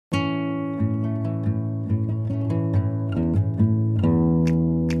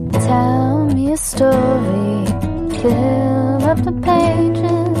a story, fill up the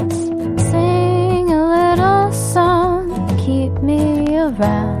pages, sing a little song, keep me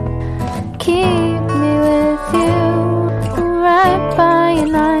around, keep me with you, right by your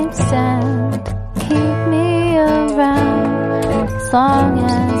nightstand, keep me around, as long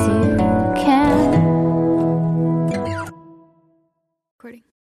as you can. Recording.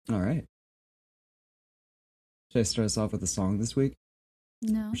 All right. Should I start us off with a song this week?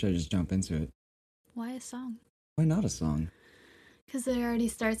 No. Or should I just jump into it? Why a song? Why not a song? Because it already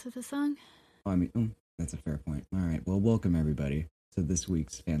starts with a song? Oh, I mean, that's a fair point. All right. Well, welcome everybody to this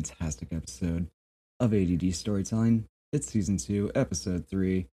week's fantastic episode of ADD Storytelling. It's Season 2, Episode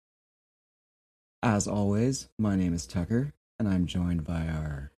 3. As always, my name is Tucker, and I'm joined by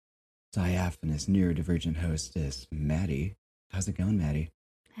our diaphanous neurodivergent hostess, Maddie. How's it going, Maddie?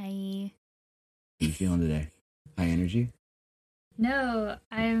 Hi. How you feeling today? High energy? No,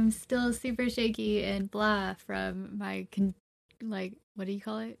 I'm still super shaky and blah from my, what do you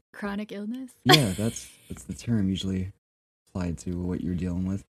call it? Chronic illness? Yeah, that's the term usually applied to what you're dealing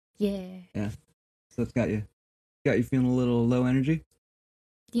with. Yeah. Yeah. So it's got you feeling a little low energy?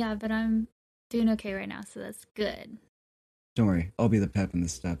 Yeah, but I'm doing okay right now, so that's good. Don't worry, I'll be the pep in the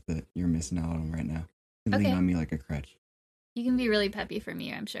step that you're missing out on right now. You can Okay. lean on me like a crutch. You can be really peppy for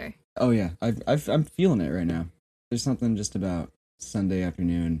me, I'm sure. Oh yeah, I'm feeling it right now. There's something just about Sunday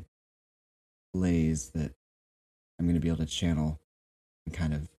afternoon lays that I'm going to be able to channel and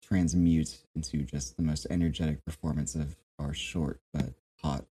kind of transmute into just the most energetic performance of our short but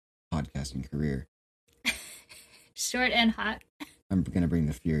hot podcasting career. Short and hot. I'm going to bring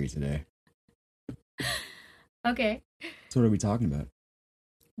the fury today. Okay. So what are we talking about?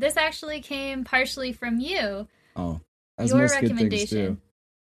 This actually came partially from you. Oh, as Your most good things do. recommendation.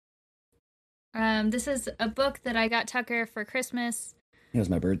 This is a book that I got Tucker for Christmas, It was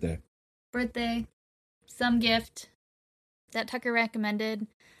my birthday. some gift that Tucker recommended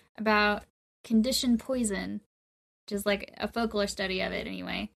about conditioned poison, which is like a folklore study of it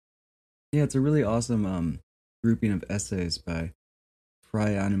anyway. Yeah, it's a really awesome grouping of essays by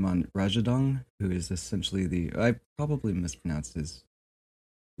Prayanuman Rajadong, who is essentially I probably mispronounced his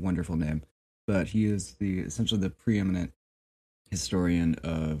wonderful name, but he is essentially the preeminent historian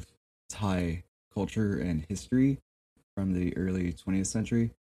of Thai culture and history from the early 20th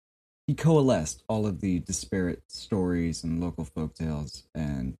century. He coalesced all of the disparate stories and local folktales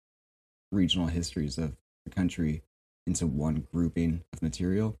and regional histories of the country into one grouping of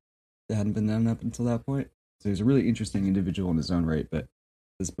material that hadn't been done up until that point. So he's a really interesting individual in his own right, but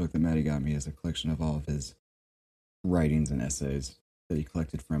this book that Maddie got me is a collection of all of his writings and essays that he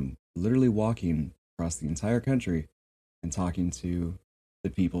collected from literally walking across the entire country and talking to the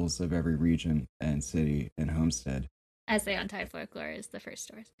peoples of every region and city and homestead. Essay on Thai Folklore is the first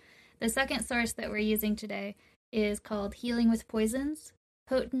source. The second source that we're using today is called Healing with Poisons,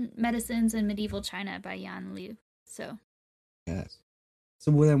 Potent Medicines in Medieval China by Yan Liu. So, Yes.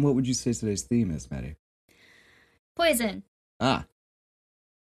 So then what would you say today's theme is, Maddie? poison. Ah,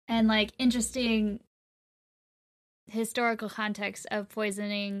 And like interesting historical context of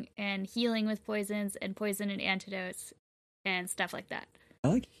poisoning and healing with poisons and poison and antidotes and stuff like that. I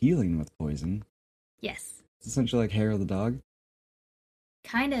like healing with poison. Yes. It's essentially like hair of the dog.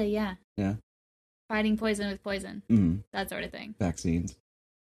 Kinda, yeah. Yeah. Fighting poison with poison. Mm. That sort of thing. Vaccines.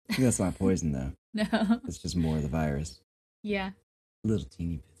 I think that's not poison, though. No. It's just more of the virus. Yeah. Little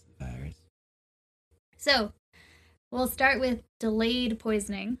teeny bits of virus. So, we'll start with delayed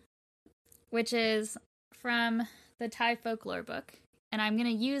poisoning, which is from the Thai folklore book. And I'm going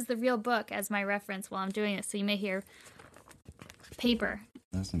to use the real book as my reference while I'm doing it, so you may hear paper.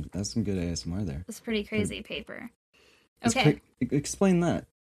 That's some good ASMR there. It's pretty crazy paper. It's Okay. Explain that.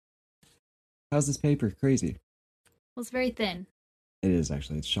 How's this paper crazy? Well, it's very thin. It is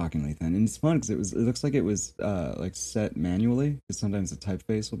actually. It's shockingly thin, and it's fun because it looks like it was like set manually. Because sometimes the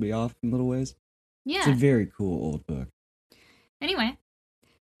typeface will be off in little ways. Yeah. It's a very cool old book. Anyway,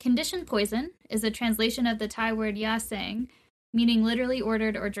 conditioned poison is a translation of the Thai word yasang, meaning literally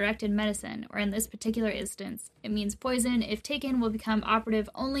ordered or directed medicine, or in this particular instance, it means poison, if taken, will become operative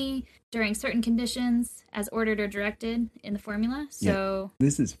only during certain conditions, as ordered or directed in the formula. So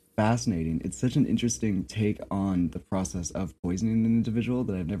This is fascinating. It's such an interesting take on the process of poisoning an individual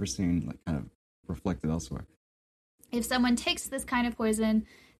that I've never seen like kind of reflected elsewhere. if someone takes this kind of poison,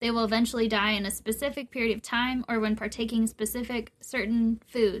 they will eventually die in a specific period of time or when partaking specific certain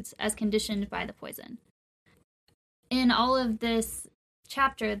foods as conditioned by the poison. In all of this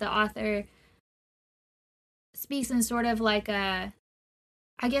chapter, the author speaks in sort of like a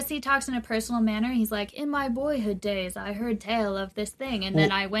I guess he talks in a personal manner. He's like, in my boyhood days, I heard tale of this thing, and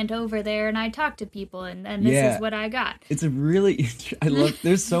then I went over there and I talked to people, and then this is what I got. It's a really, I love,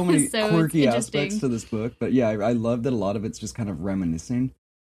 there's so many So quirky it's aspects to this book, but yeah, I love that a lot of it's just kind of reminiscing.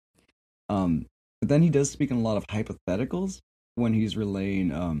 But then he does speak in a lot of hypotheticals when he's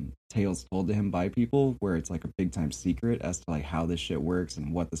relaying tales told to him by people, where it's like a big time secret as to like how this shit works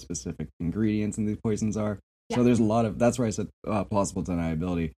and what the specific ingredients in these poisons are. Yeah. So there's a lot of, that's where I said plausible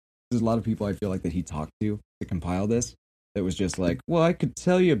deniability. There's a lot of people I feel like that he talked to compile this that was just like, well, I could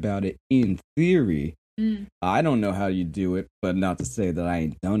tell you about it in theory. I don't know how you do it, but not to say that I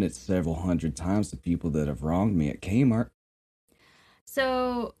ain't done it several hundred times to people that have wronged me at Kmart.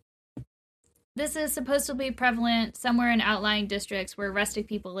 So this is supposed to be prevalent somewhere in outlying districts where rustic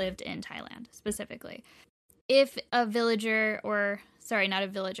people lived in Thailand, specifically. If a villager, or sorry, not a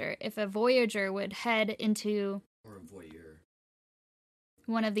villager, if a voyager would head into or a voyeur,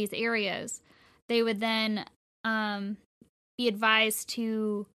 one of these areas, they would then be advised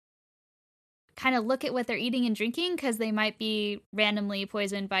to kind of look at what they're eating and drinking, because they might be randomly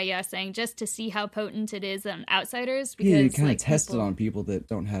poisoned by yasang, just to see how potent it is on outsiders. Because, yeah, you kind of test it on people that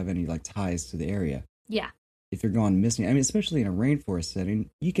don't have any like ties to the area. Yeah. If you're gone missing, I mean, especially in a rainforest setting,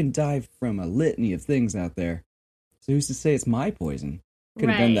 you can die from a litany of things out there. So who's to say it's my poison? Could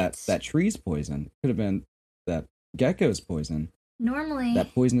have been that tree's poison. Could have been that gecko's poison. Normally,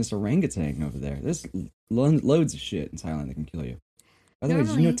 that poisonous orangutan over there. There's loads of shit in Thailand that can kill you. By the way,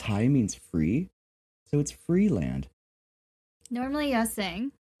 did you know Thai means free? So it's free land. Normally,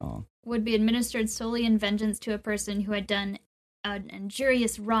 yasang would be administered solely in vengeance to a person who had done an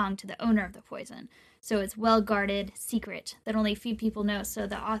injurious wrong to the owner of the poison. So it's well-guarded, secret, that only few people know. So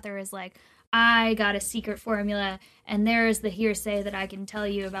the author is like, I got a secret formula, and there's the hearsay that I can tell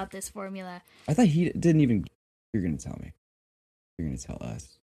you about this formula. I thought he didn't even... You're going to tell me. You're going to tell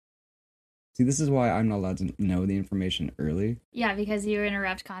us. See, this is why I'm not allowed to know the information early. Yeah, because you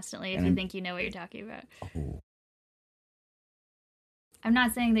interrupt constantly if you think you know what you're talking about. Oh. I'm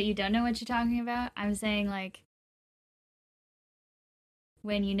not saying that you don't know what you're talking about. I'm saying, like,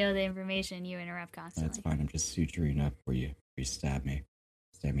 when you know the information, you interrupt constantly. That's fine. I'm just suturing up where you stab me.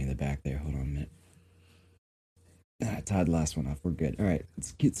 Stab me in the back there. Hold on a minute. I tied the last one off. We're good. All right,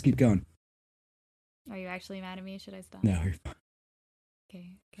 let's keep going. Are you actually mad at me? Should I stop? No, you're fine.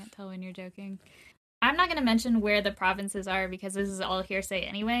 Okay, can't tell when you're joking. I'm not going to mention where the provinces are because this is all hearsay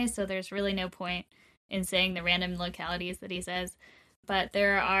anyway, so there's really no point in saying the random localities that he says. But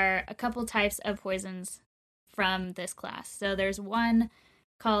there are a couple types of poisons from this class. So there's one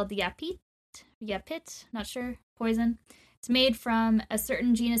called the yapit, not sure, poison. It's made from a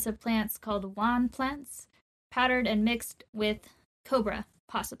certain genus of plants called wan plants, powdered and mixed with cobra,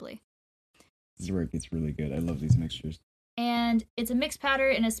 possibly. This is where it gets really good. I love these mixtures. And it's a mixed powder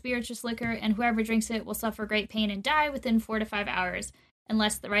in a spirituous liquor, and whoever drinks it will suffer great pain and die within 4 to 5 hours,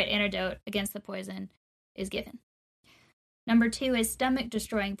 unless the right antidote against the poison is given. Number 2 is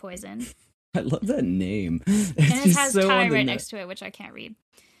stomach-destroying poison. I love that name. And it has Thai right next to it, which I can't read.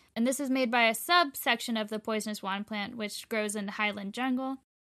 And this is made by a subsection of the poisonous wan plant, which grows in the highland jungle.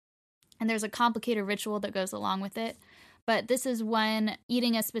 And there's a complicated ritual that goes along with it. But this is when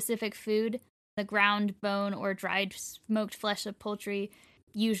eating a specific food, the ground bone or dried smoked flesh of poultry,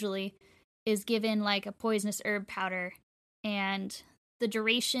 usually, is given like a poisonous herb powder. And the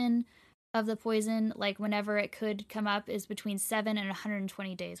duration of the poison, like whenever it could come up, is between 7 and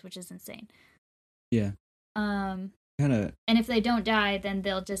 120 days, which is insane. Yeah. And if they don't die, then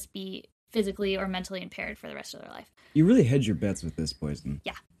they'll just be physically or mentally impaired for the rest of their life. You really hedge your bets with this poison.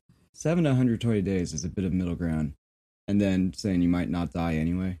 Yeah. 7 to 120 days is a bit of middle ground. And then saying you might not die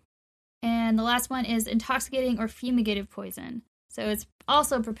anyway. And the last one is intoxicating or fumigative poison. So it's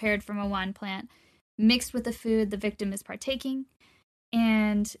also prepared from a wan plant, mixed with the food the victim is partaking.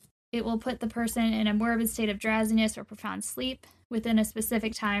 And it will put the person in a morbid state of drowsiness or profound sleep within a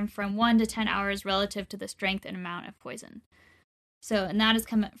specific time from 1 to 10 hours relative to the strength and amount of poison. So, and that is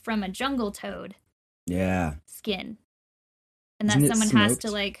come from a jungle toad. Yeah. Skin. And that someone has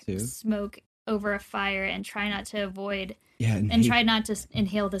to like smoke over a fire and try not to avoid and try not to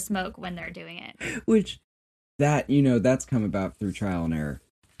inhale the smoke when they're doing it. Which that's come about through trial and error.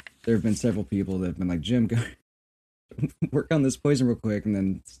 There have been several people that have been like, Jim, go work on this poison real quick, and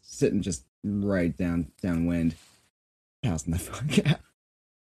then sitting just right downwind, passing the fuck out.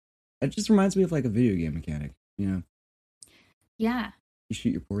 It just reminds me of like a video game mechanic, you know? Yeah. You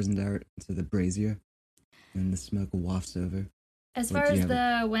shoot your poison dart into the brazier, and the smoke wafts over. As far as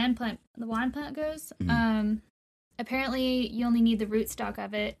the wan plant goes, apparently you only need the rootstock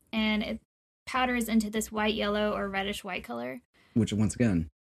of it, and it powders into this white, yellow, or reddish white color. Which, once again,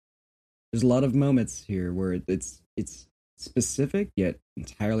 There's a lot of moments here where it's specific yet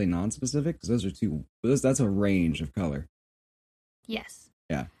entirely non-specific because that's a range of color. Yes.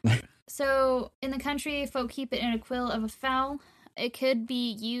 Yeah. So in the country, folk keep it in a quill of a fowl. It could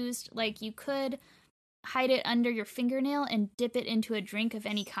be used, like you could hide it under your fingernail and dip it into a drink of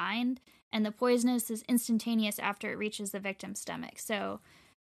any kind, and the poisonous is instantaneous after it reaches the victim's stomach. So,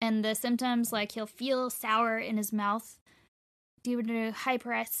 and the symptoms, like he'll feel sour in his mouth due to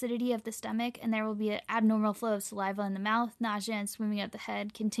hyperacidity of the stomach, and there will be an abnormal flow of saliva in the mouth, nausea and swimming of the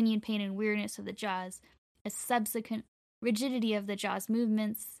head, continued pain and weariness of the jaws, a subsequent rigidity of the jaws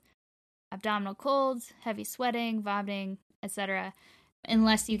movements, abdominal colds, heavy sweating, vomiting, etc.,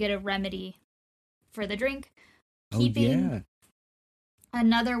 unless you get a remedy for the drink. Keeping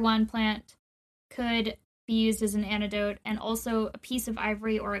another one plant could be used as an antidote, and also a piece of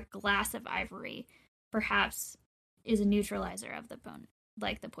ivory or a glass of ivory perhaps is a neutralizer of the bone,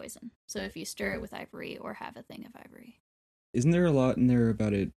 like the poison. So if you stir it with ivory or have a thing of ivory. Isn't there a lot in there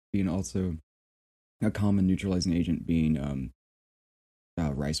about it being also a common neutralizing agent being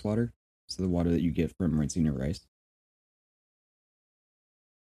rice water? So the water that you get from rinsing your rice.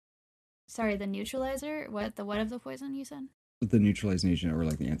 Sorry, the neutralizer? What of the poison you said? The neutralizing agent, or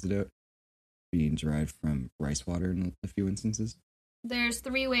like the antidote, being derived from rice water in a few instances. There's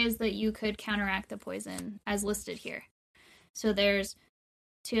 3 ways that you could counteract the poison, as listed here. So there's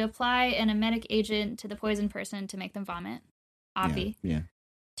to apply an emetic agent to the poisoned person to make them vomit. Obvi. Yeah.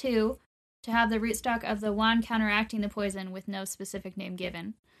 2, to have the rootstock of the wand counteracting the poison with no specific name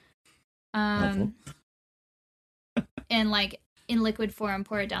given. Helpful. And like in liquid form,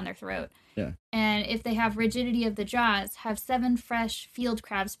 pour it down their throat. Yeah. And if they have rigidity of the jaws, have 7 fresh field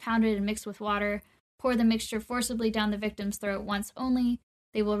crabs pounded and mixed with water. Pour the mixture forcibly down the victim's throat once only.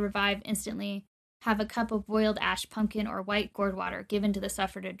 They will revive instantly. Have a cup of boiled ash pumpkin or white gourd water given to the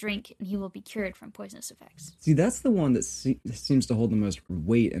sufferer to drink, and he will be cured from poisonous effects. See, that's the one that seems to hold the most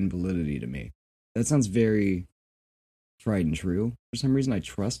weight and validity to me. That sounds very tried and true. For some reason, I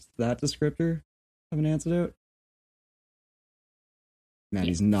trust that descriptor of an antidote.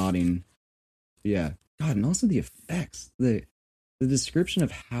 Maddie's nodding. Yeah. God, and also the effects. The description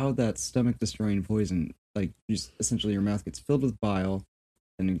of how that stomach-destroying poison, like, just essentially your mouth gets filled with bile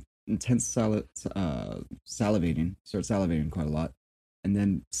and intense salivating, start salivating quite a lot, and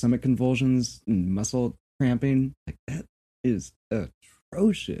then stomach convulsions and muscle cramping, like, that is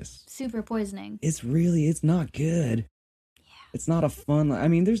atrocious. Super poisoning. It's not good. Yeah. It's not a fun, I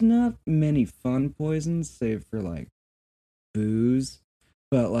mean, there's not many fun poisons, save for, like, booze,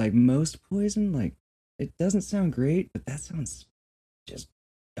 but, like, most poison, like, it doesn't sound great, but that sounds just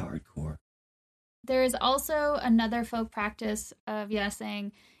hardcore. There is also another folk practice of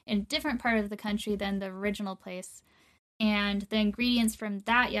yasang in a different part of the country than the original place, and the ingredients from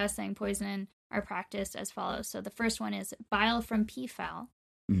that yasang poison are practiced as follows. So the first one is bile from peafowl.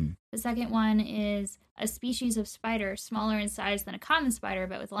 Mm-hmm. The second one is a species of spider, smaller in size than a common spider,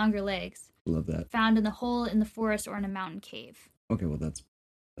 but with longer legs. Love that. Found in the hole in the forest or in a mountain cave. Okay, well, that's...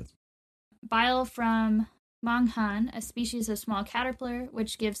 Bile from manghan, a species of small caterpillar,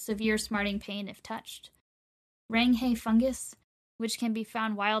 which gives severe smarting pain if touched. Ranghe fungus, which can be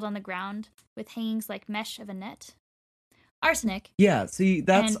found wild on the ground, with hangings like mesh of a net. Arsenic. Yeah, see,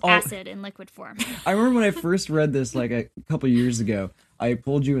 that's and all... acid in liquid form. I remember when I first read this, like, a couple years ago, I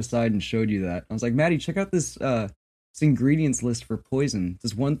pulled you aside and showed you that. I was like, Maddie, check out this ingredients list for poison.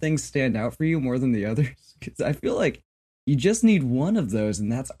 Does one thing stand out for you more than the others? Because I feel like you just need one of those,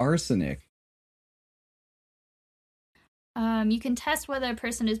 and that's arsenic. You can test whether a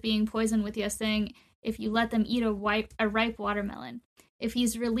person is being poisoned with yasang if you let them eat a ripe watermelon. If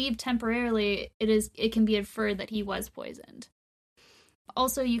he's relieved temporarily, it can be inferred that he was poisoned.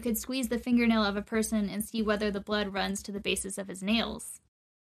 Also, you could squeeze the fingernail of a person and see whether the blood runs to the bases of his nails.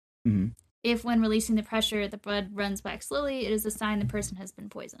 Mm-hmm. If, when releasing the pressure, the blood runs back slowly, it is a sign the person has been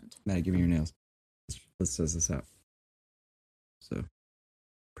poisoned. Maddie, give me your nails. Let's test this out. So,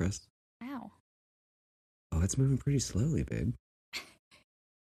 pressed. Ow. Oh, it's moving pretty slowly, babe. Did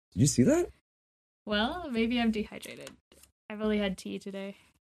you see that? Well, maybe I'm dehydrated. I've only had tea today.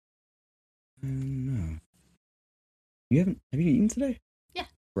 No. Have you eaten today? Yeah.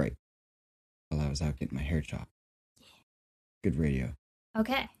 Right. While I was out getting my hair chopped. Yeah. Good radio.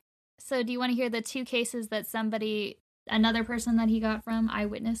 Okay. So do you want to hear the 2 cases that another person that he got from,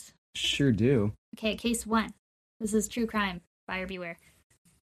 eyewitness? Sure do. Okay, case 1. This is true crime. Buyer beware.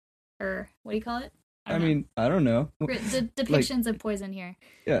 Or, what do you call it? I mean, I don't know. The depictions of poison here.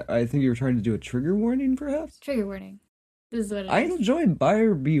 Yeah, I think you were trying to do a trigger warning, perhaps? Trigger warning. This is what it is. I enjoyed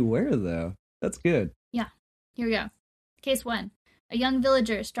buyer beware, though. That's good. Yeah. Here we go. Case 1. A young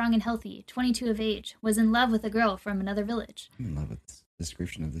villager, strong and healthy, 22 of age, was in love with a girl from another village. I'm in love with this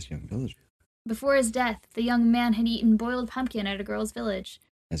description of this young villager. Before his death, the young man had eaten boiled pumpkin at a girl's village.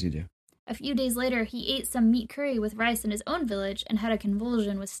 As you do. A few days later, he ate some meat curry with rice in his own village and had a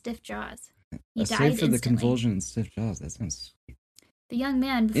convulsion with stiff jaws. He died Aside for the instantly. convulsion and stiff jaws, that sounds sweet. The young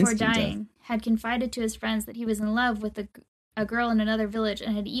man, before Instant dying, had confided to his friends that he was in love with a girl in another village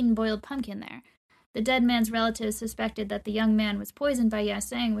and had eaten boiled pumpkin there. The dead man's relatives suspected that the young man was poisoned by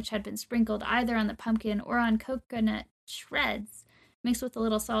yasang, which had been sprinkled either on the pumpkin or on coconut shreds, mixed with a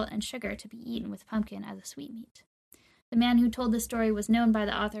little salt and sugar to be eaten with pumpkin as a sweetmeat. The man who told the story was known by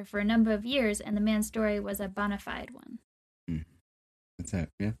the author for a number of years, and the man's story was a bona fide one. That's it,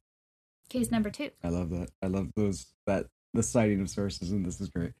 yeah. Case number 2. I love that. I love the citing of sources, and this is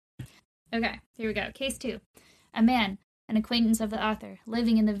great. Okay, here we go. Case 2. A man, an acquaintance of the author,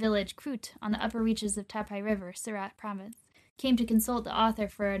 living in the village Krut on the upper reaches of Tapai River, Surat Province, came to consult the author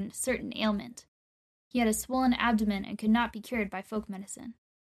for a certain ailment. He had a swollen abdomen and could not be cured by folk medicine.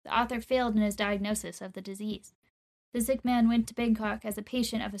 The author failed in his diagnosis of the disease. The sick man went to Bangkok as a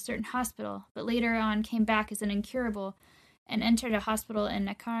patient of a certain hospital, but later on came back as an incurable and entered a hospital in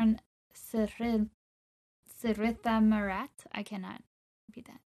Nakarn Sirithamarat. I cannot repeat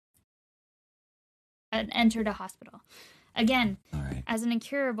that. And entered a hospital. Again, Right. as an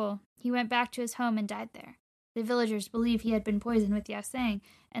incurable, he went back to his home and died there. The villagers believed he had been poisoned with yasang,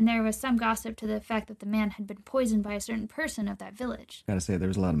 and there was some gossip to the effect that the man had been poisoned by a certain person of that village. Gotta say, there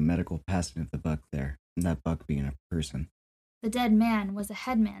was a lot of medical passing of the buck there, and that buck being a person. The dead man was a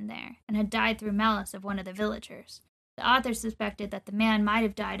headman there, and had died through malice of one of the villagers. The author suspected that the man might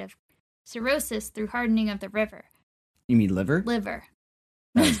have died of cirrhosis through hardening of the river. You mean liver? Liver.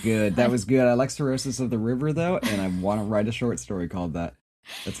 That was good. That was good. I like Cirrhosis of the River, though, and I want to write a short story called that.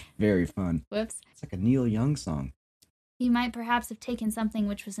 That's very fun. Whoops. It's like a Neil Young song. He might perhaps have taken something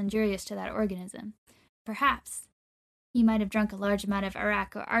which was injurious to that organism. Perhaps he might have drunk a large amount of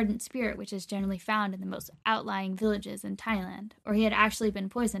arak or ardent spirit, which is generally found in the most outlying villages in Thailand, or he had actually been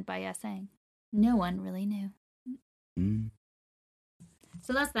poisoned by yasang. No one really knew.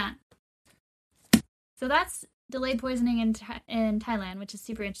 So that's that. So that's delayed poisoning in Thailand, which is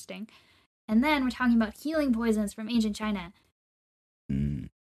super interesting. And then we're talking about healing poisons from ancient China.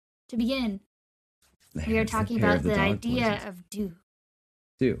 To begin, we are talking about the idea of du.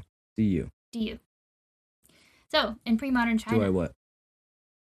 Du. So, in pre-modern China... Do I what?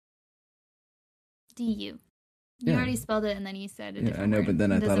 Du. You Yeah. already spelled it and then you said it. Yeah, I know, but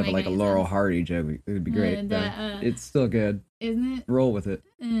then I thought of like a Laurel Hardy joke. It would be great. It's still good. Isn't it? Roll with it.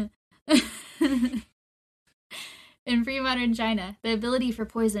 In pre-modern China, the ability for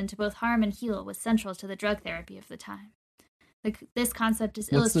poison to both harm and heal was central to the drug therapy of the time. This concept is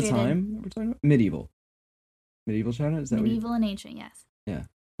What's illustrated... the time we're talking about? Medieval. Medieval China? Is that Medieval and ancient, yes. Yeah.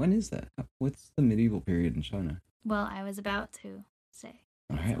 When is that? What's the medieval period in China? Well, I was about to say.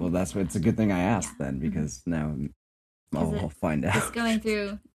 All right. Well, it's a good thing I asked then, because now I'll find out. It's going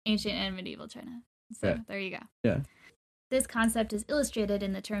through ancient and medieval China. So Yeah. There you go. Yeah. This concept is illustrated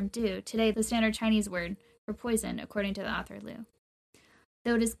in the term du, today the standard Chinese word for poison, according to the author Liu.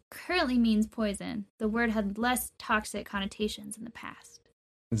 Though it currently means poison, the word had less toxic connotations in the past.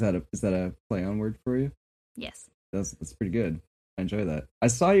 Is that a play on word for you? Yes. That's pretty good. I enjoy that. I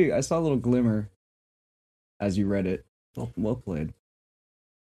saw a little glimmer as you read it. Well played.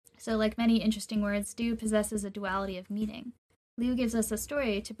 So, like many interesting words, du possesses a duality of meaning. Liu gives us a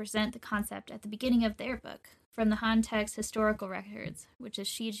story to present the concept at the beginning of their book, from the Han text historical records, which is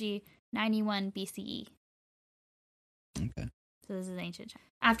Shiji 91 BCE. Okay. So this is ancient China.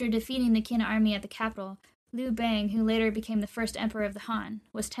 After defeating the Qin army at the capital, Liu Bang, who later became the first emperor of the Han,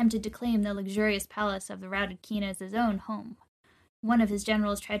 was tempted to claim the luxurious palace of the routed Qin as his own home. One of his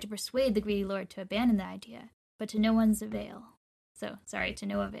generals tried to persuade the greedy lord to abandon the idea, but to no avail. I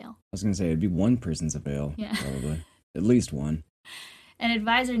was going to say, it'd be one person's avail, Yeah. probably. At least one. An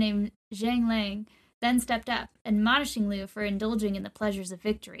advisor named Zhang Lang then stepped up, admonishing Liu for indulging in the pleasures of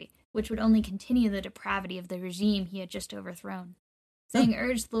victory, which would only continue the depravity of the regime he had just overthrown. Zhang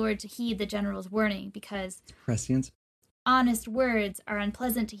urged the Lord to heed the general's warning because Prescience? honest words are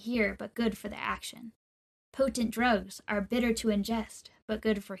unpleasant to hear but good for the action. Potent drugs are bitter to ingest but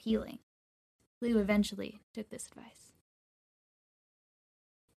good for healing. Liu eventually took this advice.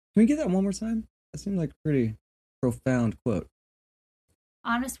 Can we get that one more time? That seemed like a pretty profound quote.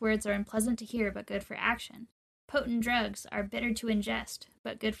 Honest words are unpleasant to hear but good for action. Potent drugs are bitter to ingest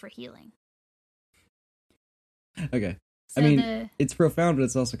but good for healing. Okay. So I mean, it's profound, but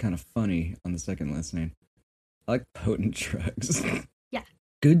it's also kind of funny on the second listening. I like potent drugs. Yeah.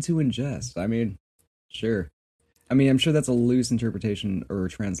 Good to ingest. I mean, sure. I mean, I'm sure that's a loose interpretation or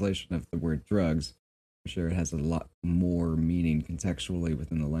translation of the word drugs. I'm sure it has a lot more meaning contextually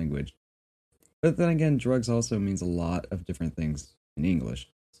within the language. But then again, drugs also means a lot of different things in English.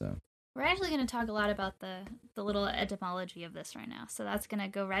 So We're actually going to talk a lot about the little etymology of this right now. So that's going to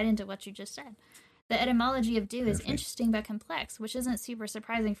go right into what you just said. The etymology of do is Perfect. interesting but complex, which isn't super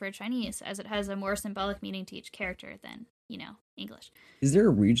surprising for Chinese, as it has a more symbolic meaning to each character than, English. is there a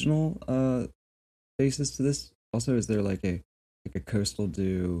regional basis to this? Also, is there like a coastal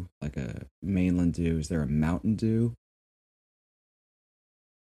dew, like a mainland dew? Is there a mountain dew?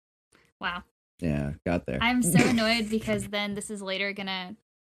 Wow. Yeah, got there. I'm so annoyed because then this is later gonna...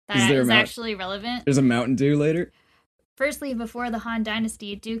 Is That there a is mount- actually relevant. There's a mountain dew later? Firstly, before the Han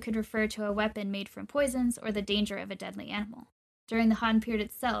Dynasty, dew could refer to a weapon made from poisons or the danger of a deadly animal. During the Han period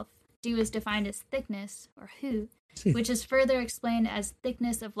itself, dew is defined as thickness, or hu, See, which is further explained as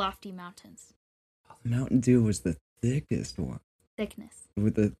thickness of lofty mountains. Mountain Dew was the thickest one Thickness.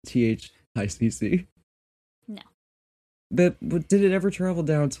 with the THICC. No. But did it ever travel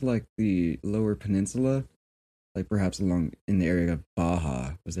down to like the lower peninsula? Like perhaps along in the area of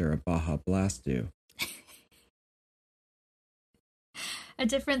Baja? Was there a Baja Blast Dew? A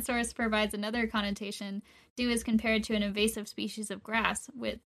different source provides another connotation. Dew is compared to an invasive species of grass,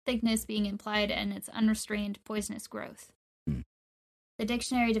 with thickness being implied in its unrestrained poisonous growth. The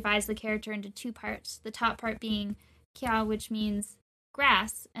dictionary divides the character into two parts, the top part being kia, which means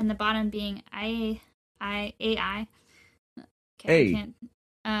grass, and the bottom being ai. Okay, Hey. I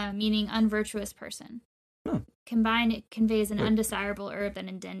can't, meaning unvirtuous person. Huh. Combined, it conveys an Wait. undesirable herb that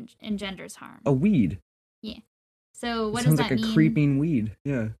engenders harm. A weed. So what It does sounds that like a mean creeping weed.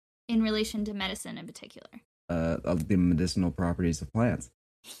 Yeah. in relation to medicine in particular? Of the medicinal properties of plants.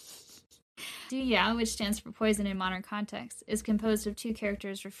 Duya, which stands for poison in modern context, is composed of two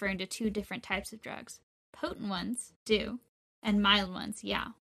characters referring to two different types of drugs. Potent ones, du, and mild ones,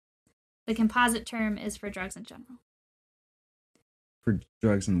 yao. The composite term is for drugs in general. For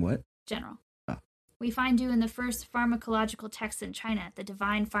drugs and what? General. Ah. We find du in the first pharmacological text in China, the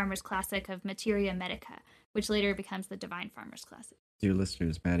Divine Farmer's Classic of Materia Medica, which later becomes the Divine Farmer's Classic. Dear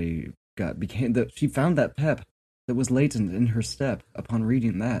listeners, Maddie she found that pep that was latent in her step upon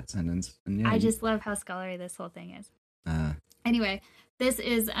reading that sentence. And yeah, I just love how scholarly this whole thing is. Ah, Anyway, this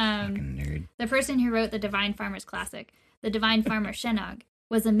is fucking nerd. the person who wrote the Divine Farmer's Classic. The Divine Farmer Shenog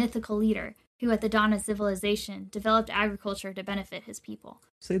was a mythical leader who, at the dawn of civilization, developed agriculture to benefit his people.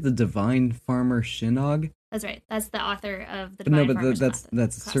 Say the divine farmer Shinog? That's right. That's the author of the But no, Divine but Farmer's that's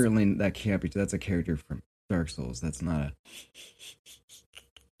Classic. certainly, that can't be, that's a character from Dark Souls. That's not a...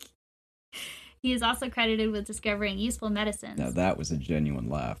 He is also credited with discovering useful medicines, No, that was a genuine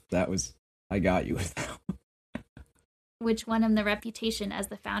laugh. That was... I got you with that one. which won him the reputation as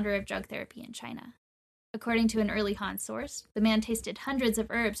the founder of drug therapy in China. According to an early Han source, the man tasted hundreds of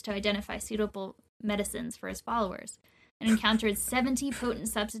herbs to identify suitable medicines for his followers, and encountered 70 potent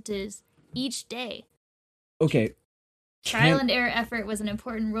substances each day. Okay. Trial and error effort was an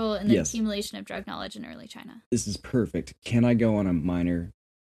important role in the Yes. accumulation of drug knowledge in early China. This is perfect. Can I go on a minor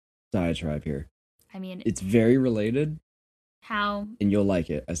diatribe here? I mean, It's very related, how... and you'll like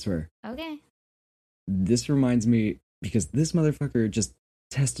it, I swear. Okay. This reminds me, because this motherfucker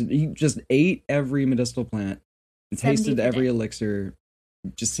he just ate every medicinal plant and 70 tasted per every day. elixir,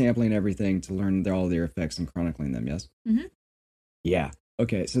 just sampling everything to learn all their effects and chronicling them, yes? Mhm. Yeah.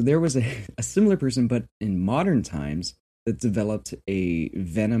 Okay, so there was a similar person, but in modern times, that developed a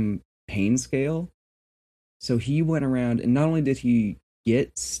venom pain scale. So he went around, and not only did he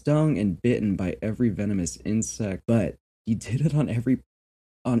get stung and bitten by every venomous insect, but he did it on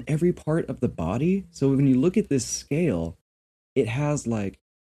every part of the body. So when you look at this scale, it has like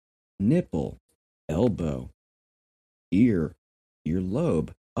nipple, elbow, earlobe,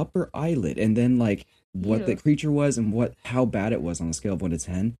 upper eyelid, and then like what the Ew. creature was and how bad it was on a scale of 1 to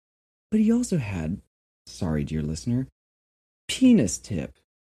 10. But he also had, sorry dear listener, penis tip,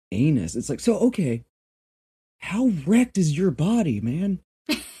 anus. It's like, so okay, how wrecked is your body, man?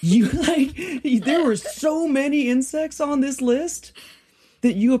 You like, there were so many insects on this list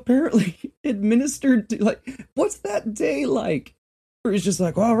that you apparently administered to, like, what's that day like? Where it's just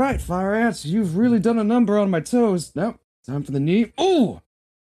like, all right, fire ants, you've really done a number on my toes. Nope, time for the knee. Oh,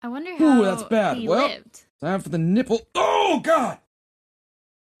 I wonder how that's bad. he Well- lived. time for the nipple. Oh, God.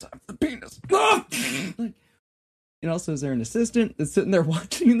 Time for the penis. Ah! Like, and also, is there an assistant that's sitting there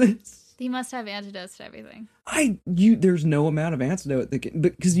watching this? He must have antidotes to everything. There's no amount of antidote that can,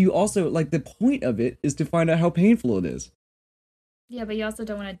 because you also, like, the point of it is to find out how painful it is. Yeah, but you also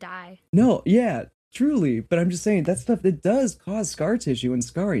don't want to die. No, yeah, truly. But I'm just saying that stuff that does cause scar tissue and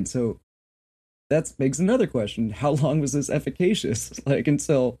scarring. So that begs another question. How long was this efficacious? Like,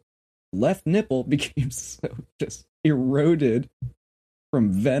 until left nipple became so just eroded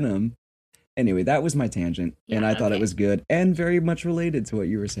from venom. Anyway, that was my tangent, and I thought it was good and very much related to what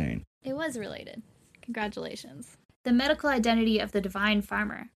you were saying. It was related. Congratulations. The medical identity of the divine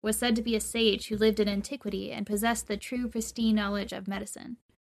farmer was said to be a sage who lived in antiquity and possessed the true pristine knowledge of medicine.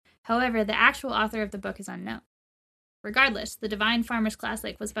 However, the actual author of the book is unknown. Regardless, the Divine Farmer's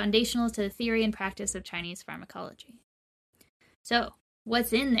Classic was foundational to the theory and practice of Chinese pharmacology. So,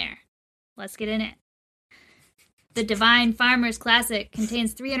 what's in there? Let's get in it. The Divine Farmer's Classic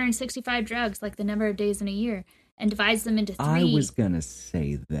contains 365 drugs, like the number of days in a year, and divides them into 3 I was gonna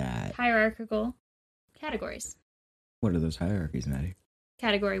say that. hierarchical categories. What are those hierarchies, Maddie?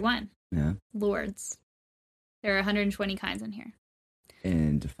 Category 1, Yeah. Lords. There are 120 kinds in here.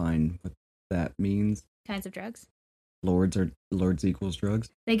 And define what that means. Kinds of drugs. Lords equals drugs.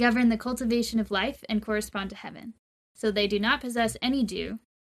 They govern the cultivation of life and correspond to heaven. So they do not possess any dew.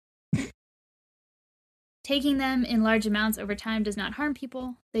 Taking them in large amounts over time does not harm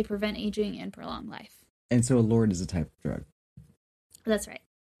people. They prevent aging and prolong life. And so a lord is a type of drug. That's right.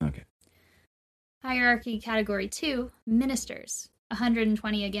 Okay. Hierarchy category 2, ministers.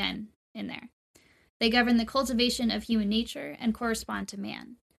 120 again in there. They govern the cultivation of human nature and correspond to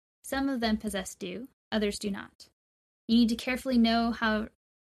man. Some of them possess dew, others do not. You need to carefully know how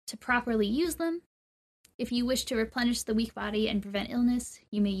to properly use them. If you wish to replenish the weak body and prevent illness,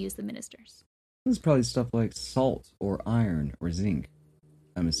 you may use the ministers. This is probably stuff like salt or iron or zinc,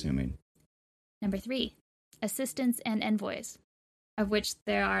 I'm assuming. Number 3, assistants and envoys, of which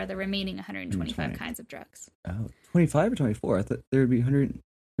there are the remaining 125 kinds of drugs. Oh, 25 or 24? I thought there would be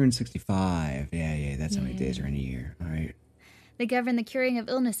 165. Yeah, that's how many days are in a year. All right. They govern the curing of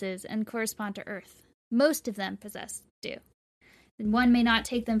illnesses and correspond to earth. Most of them possess dew. One may not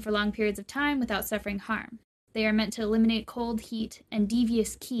take them for long periods of time without suffering harm. They are meant to eliminate cold, heat, and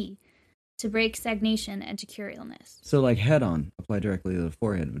devious qi, to break stagnation and to cure illness. So like head on, apply directly to the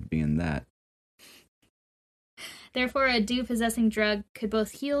forehead would be in that. Therefore, a dew-possessing drug could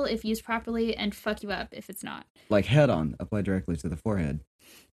both heal if used properly and fuck you up if it's not. Like head on, apply directly to the forehead.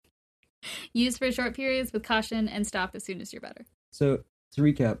 Use for short periods with caution and stop as soon as you're better. So, to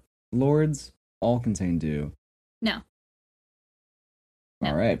recap, lords all contain dew. No.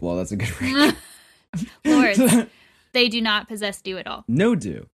 All right, well, that's a good range. Lords, they do not possess dew at all. No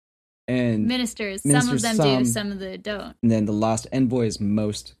dew. And Ministers, some of them do, some of them don't. And then the last envoys,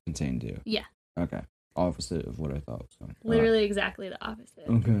 most contain dew. Yeah. Okay. Opposite of what I thought was going. Literally exactly the opposite.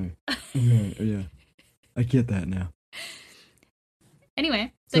 Okay. Yeah. I get that now.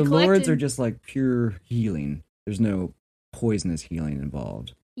 Anyway, so lords are just like pure healing. There's no poisonous healing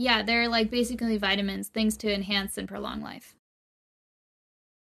involved. Yeah, they're like basically vitamins, things to enhance and prolong life.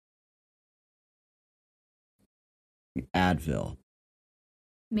 Advil.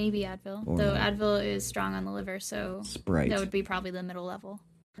 Maybe Advil, though Advil is strong on the liver, so Sprite. That would be probably the middle level.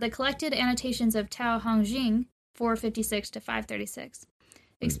 The collected annotations of Tao Hong Jing, 456 to 536,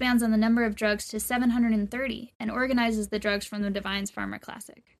 expands on the number of drugs to 730 and organizes the drugs from the Divine Farmer's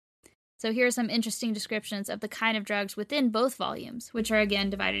Classic. So here are some interesting descriptions of the kind of drugs within both volumes, which are again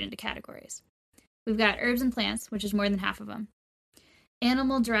divided into categories. We've got herbs and plants, which is more than half of them.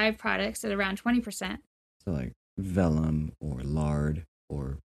 Animal-derived products at around 20%. So like vellum or lard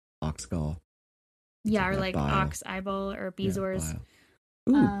or ox gall. Yeah, or like ox eyeball or bezoars.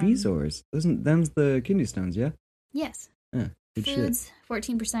 Yeah, bezoars. Them's the kidney stones, yeah? Yes. Yeah, good Foods,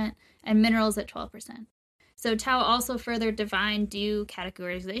 shit. 14%, and minerals at 12%. So Tao also further defined dew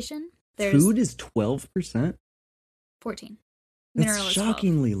categorization. Food is 12%? 14. That's Mineral is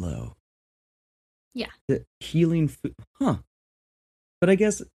shockingly 12. low. Yeah. The healing food, huh? But I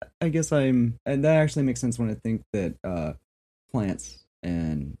guess and that actually makes sense when I think that plants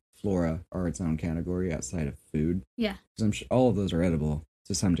and flora are its own category outside of food. Yeah. Because I'm sure all of those are edible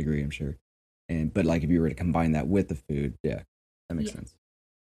to some degree, I'm sure. But like if you were to combine that with the food, yeah, that makes sense.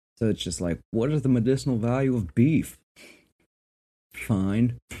 So it's just like, what is the medicinal value of beef?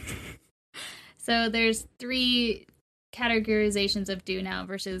 Fine. So there's 3 categorizations of dew now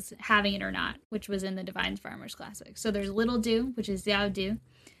versus having it or not, which was in the Divine Farmer's Classic. So there's little dew, which is Xiao dew.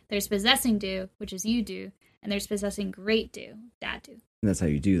 There's possessing dew, which is Yu dew. And there's possessing great dew, Dad dew. And that's how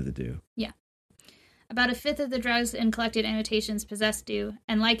you do the dew. Yeah. About a fifth of the drugs in collected annotations possess dew,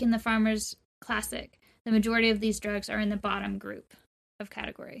 and like in the Farmer's Classic, the majority of these drugs are in the bottom group of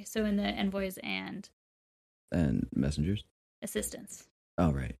category. So in the envoys and messengers? Assistants.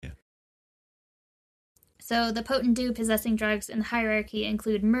 Oh, right, yeah. So the potent dew possessing drugs in the hierarchy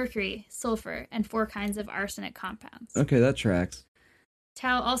include mercury, sulfur, and 4 kinds of arsenic compounds. Okay, that tracks.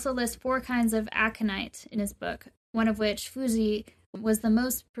 Tao also lists 4 kinds of aconite in his book, one of which, Fuzi, was the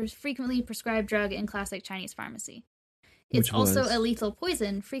most frequently prescribed drug in classic Chinese pharmacy. It's Which also was- a lethal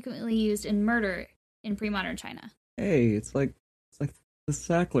poison frequently used in murder in pre-modern China. Hey, it's like the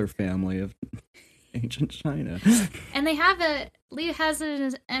Sackler family of ancient China. And they have Lee has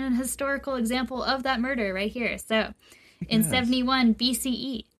an historical example of that murder right here. So, in Yes. 71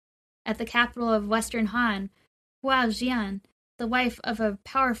 BCE, at the capital of Western Han, Hua Jian, the wife of a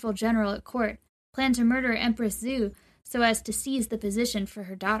powerful general at court, planned to murder Empress Zhu so as to seize the position for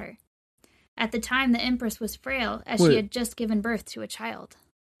her daughter. At the time, the empress was frail, as she Wait. had just given birth to a child.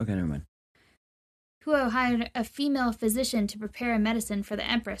 Okay, never mind. Huo hired a female physician to prepare a medicine for the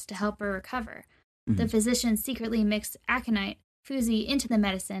empress to help her recover. The Mhm. physician secretly mixed aconite, Fuzi, into the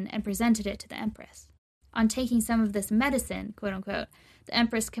medicine and presented it to the empress. On taking some of this medicine, quote-unquote, the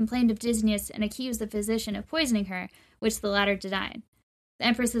empress complained of dizziness and accused the physician of poisoning her, which the latter denied. The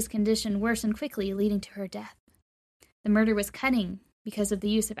empress's condition worsened quickly, leading to her death. The murder was cunning because of the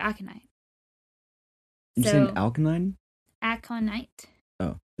use of aconite. You saying alkaline? Aconite?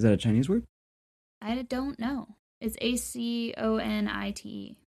 Oh, is that a Chinese word? I don't know. It's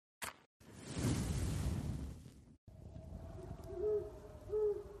Aconite.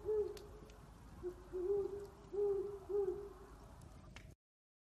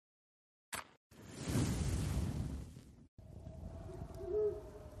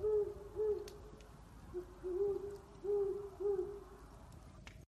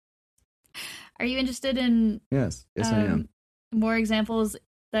 Are you interested in Yes, I am. more examples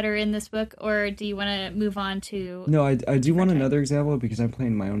that are in this book, or do you want to move on to... No, I do want Okay. another example because I'm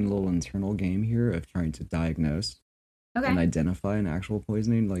playing my own little internal game here of trying to diagnose Okay. and identify an actual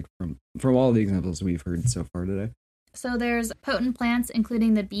poisoning, like from all the examples we've heard so far today. So there's potent plants,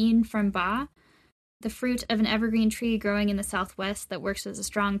 including the bean from Ba, the fruit of an evergreen tree growing in the southwest that works as a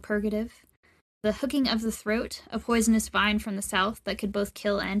strong purgative, the hooking of the throat, a poisonous vine from the south that could both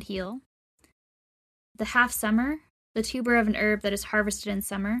kill and heal, the half-summer, the tuber of an herb that is harvested in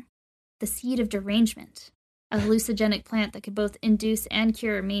summer, the seed of derangement, a hallucinogenic plant that could both induce and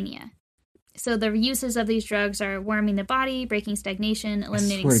cure mania. So the uses of these drugs are warming the body, breaking stagnation, I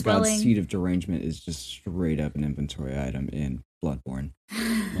eliminating swear to God, swelling. Seed of Derangement is just straight up an inventory item in Bloodborne.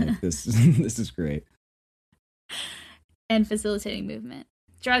 Like this is great. and facilitating movement.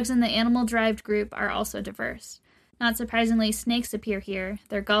 Drugs in the animal-derived group are also diverse. Not surprisingly, snakes appear here.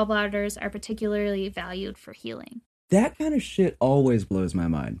 Their gallbladders are particularly valued for healing. That kind of shit always blows my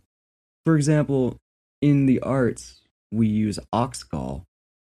mind. For example, in the arts, we use ox gall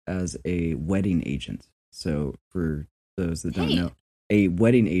as a wetting agent. So for those that don't Hey. know, a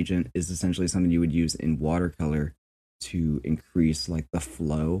wetting agent is essentially something you would use in watercolor to increase like the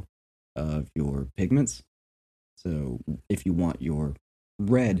flow of your pigments. So if you want your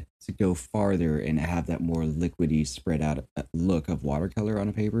red to go farther and have that more liquidy spread out look of watercolor on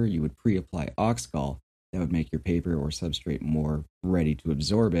a paper, you would pre-apply ox gall. That would make your paper or substrate more ready to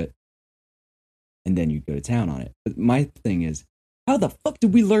absorb it, and then you'd go to town on it. But my thing is, how the fuck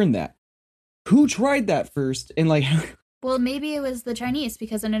did we learn that? Who tried that first? And like, Well, maybe it was the Chinese,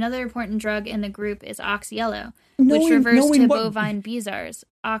 because another important drug in the group is ox yellow, which refers knowing to what- bovine bezoars,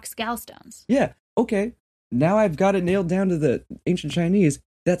 ox gallstones. Yeah, okay. Now I've got it nailed down to the ancient Chinese.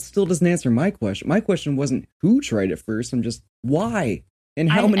 That still doesn't answer my question. My question wasn't who tried it first. I'm just why and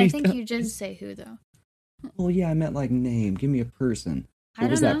how many. I think you did say who, though. Well, yeah, I meant like name. Give me a person. I What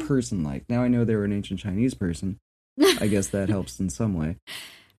don't was know. that person like? Now I know they were an ancient Chinese person. I guess that helps in some way.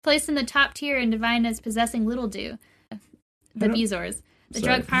 Placed in the top tier and defined as possessing little dew, the don't- bezoars, the Sorry.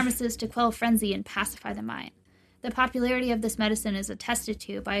 drug promises to quell frenzy and pacify the mind. The popularity of this medicine is attested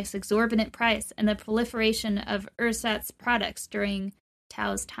to by its exorbitant price and the proliferation of ersatz products during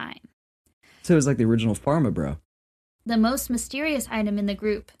Tao's time. So it was like the original Pharma Bro. The most mysterious item in the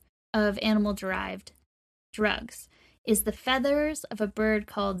group of animal-derived drugs is the feathers of a bird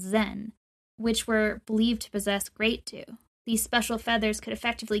called Zen, which were believed to possess great dew. These special feathers could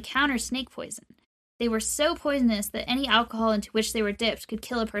effectively counter snake poison. They were so poisonous that any alcohol into which they were dipped could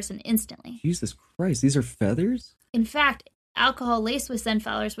kill a person instantly. Jesus Christ, these are feathers? In fact, alcohol laced with Zen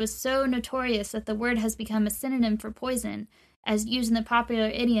flowers was so notorious that the word has become a synonym for poison, as used in the popular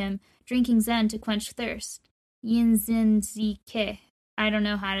idiom, drinking Zen to quench thirst. Yin Zin Zi Ke. I don't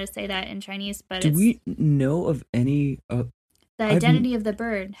know how to say that in Chinese, but Do it's... we know of any? The I've- identity of the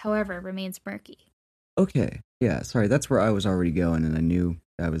bird, however, remains murky. Okay, yeah, sorry, that's where I was already going, and I knew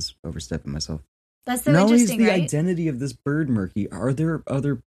I was overstepping myself. That's so Not only is interesting, the right? identity of this bird murky, are there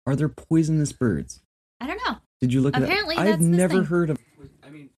poisonous birds? I don't know. Did you look at Apparently that? that's I've this never thing. heard of.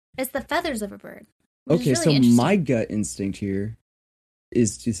 It's the feathers of a bird. which is Okay, really so interesting. my gut instinct here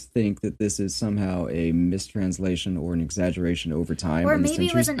is to think that this is somehow a mistranslation or an exaggeration over time. Or in the maybe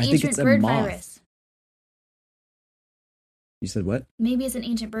it was centuries. an I think ancient it's a bird moth. virus. You said what? Maybe it's an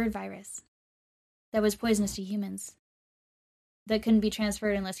ancient bird virus that was poisonous to humans. That couldn't be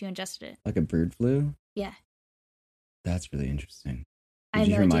transferred unless you ingested it. Like a bird flu? Yeah. That's really interesting. I Did have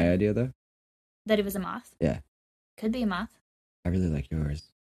you no hear my idea. idea, though? That it was a moth? Yeah. Could be a moth. I really like yours.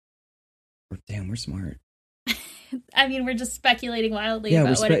 Damn, we're smart. I mean, we're just speculating wildly Yeah,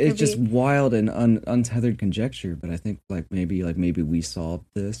 about what it could it's just be. wild and untethered conjecture, but I think maybe we solved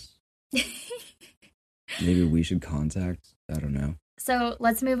this. Maybe we should contact, I don't know. So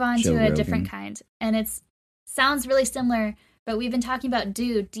let's move on Joe to a Rogan. different kind. And it sounds really similar, but we've been talking about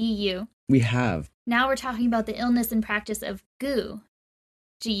D-U. We have. Now we're talking about the illness and practice of goo,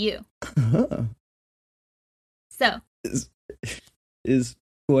 G-U. So, Is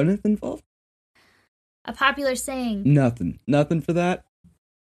Gwyneth involved? a popular saying, Nothing for that?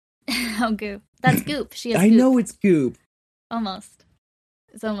 oh, goop. That's goop. She is I goop. know it's Goop, Almost.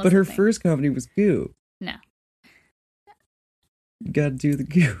 It's almost but her the same. first company was Goop. No. You gotta do the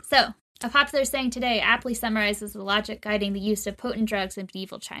Goop. So, a popular saying today aptly summarizes the logic guiding the use of potent drugs in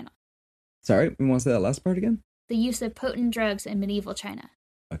medieval China. Sorry, we want to say that last part again? The use of potent drugs in medieval China.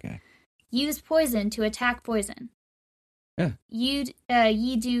 Okay. Use poison to attack poison. Yeah.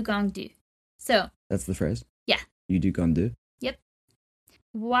 Yi du gong du. So, That's the phrase? Yeah. You do gone do? yep.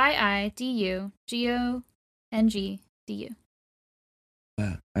 Y-I-D-U G-O-N-G-D-U.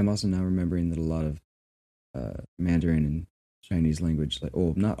 Wow. I'm also now remembering that a lot of Mandarin and Chinese language,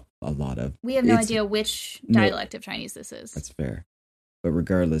 not a lot of. We have no It's- idea which no. dialect of Chinese this is. That's fair. But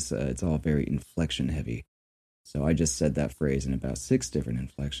regardless, it's all very inflection heavy. So I just said that phrase in about 6 different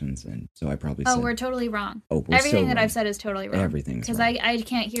inflections, and so I probably said... we're totally wrong. Oh, we're Everything so that wrong. I've said is totally wrong. Everything's Because wrong. I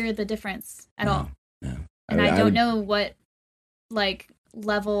can't hear the difference at all. No. And I don't would- know what,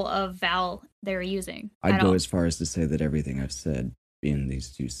 level of vowel they're using. I'd at go all. as far as to say that everything I've said in these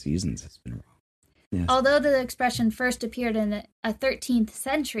 2 seasons has been wrong. Yes. Although the expression first appeared in a 13th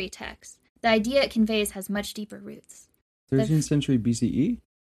century text, the idea it conveys has much deeper roots. 13th century BCE?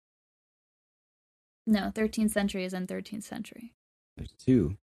 No, 13th century is in 13th century. There's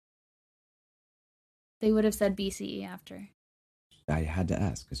 2. They would have said BCE after. I had to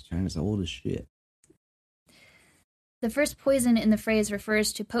ask, because China's old as shit. The first poison in the phrase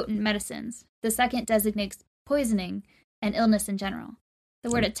refers to potent medicines. The second designates poisoning and illness in general. The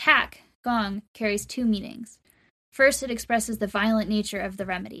word attack, gong, carries 2 meanings. First, it expresses the violent nature of the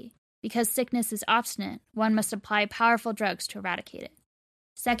remedy. Because sickness is obstinate, one must apply powerful drugs to eradicate it.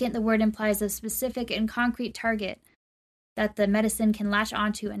 Second, the word implies a specific and concrete target that the medicine can latch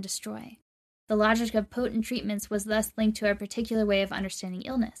onto and destroy. The logic of potent treatments was thus linked to a particular way of understanding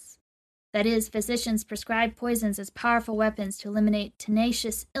illness. That is, physicians prescribe poisons as powerful weapons to eliminate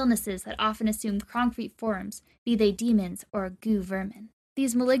tenacious illnesses that often assume concrete forms, be they demons or goo vermin.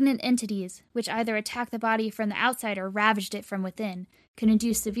 These malignant entities, which either attack the body from the outside or ravaged it from within, can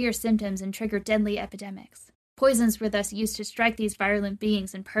induce severe symptoms and trigger deadly epidemics. Poisons were thus used to strike these virulent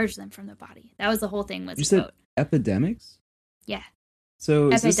beings and purge them from the body. That was the whole thing. Was You said quote. epidemics? Yeah. So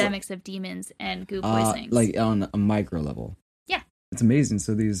is this Epidemics of demons and goo poisonings. like on a micro level? Yeah. It's amazing.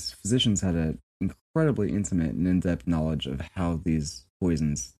 So these physicians had an incredibly intimate and in-depth knowledge of how these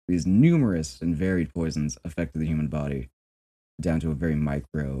poisons, these numerous and varied poisons, affected the human body down to a very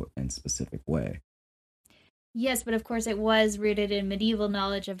micro and specific way. Yes, but of course it was rooted in medieval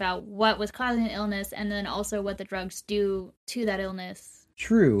knowledge about what was causing the illness and then also what the drugs do to that illness.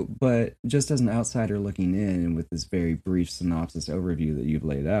 True, but just as an outsider looking in and with this very brief synopsis overview that you've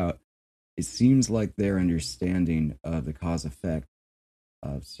laid out, it seems like their understanding of the cause-effect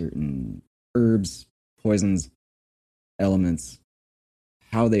of certain herbs, poisons, elements,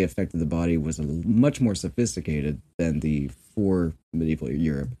 how they affected the body was much more sophisticated than the 4 medieval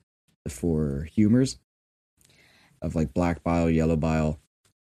Europe, the 4 humors of like black bile, yellow bile,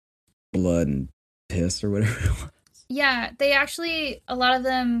 blood, and piss or whatever it was. Yeah, they actually, a lot of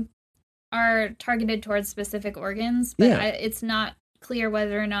them are targeted towards specific organs, but Yeah. it's not clear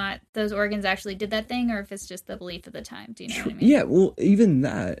whether or not those organs actually did that thing or if it's just the belief of the time. Do you know what I mean? Yeah, well, even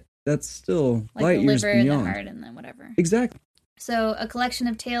that's still Like light the years liver and beyond. the heart and then whatever. Exactly. So, a collection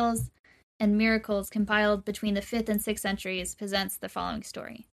of tales and miracles compiled between the 5th and 6th centuries presents the following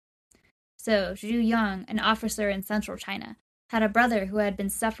story. So, Zhu Yang, an officer in central China, had a brother who had been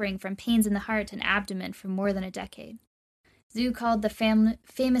suffering from pains in the heart and abdomen for more than a decade. Zhu called the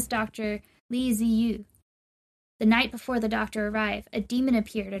famous doctor Li Ziyu. The night before the doctor arrived, a demon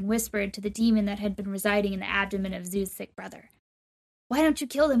appeared and whispered to the demon that had been residing in the abdomen of Zhu's sick brother, "Why don't you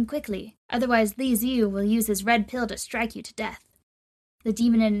kill them quickly? Otherwise Li Ziyu will use his red pill to strike you to death." The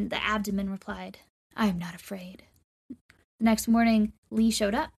demon in the abdomen replied, "I am not afraid." The next morning, Li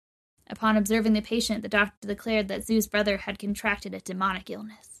showed up. Upon observing the patient, the doctor declared that Zhu's brother had contracted a demonic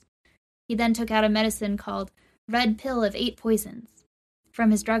illness. He then took out a medicine called Red Pill of 8 Poisons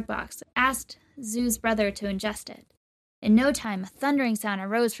from his drug box, asked Zhu's brother to ingest it. In no time, a thundering sound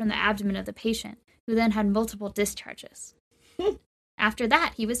arose from the abdomen of the patient, who then had multiple discharges. After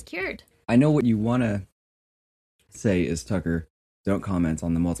that, he was cured. I know what you want to say is, Tucker, don't comment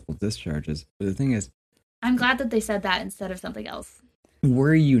on the multiple discharges. But the thing is, I'm glad that they said that instead of something else.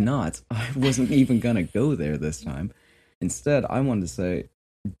 were you not? I wasn't even going to go there this time. Instead, I wanted to say,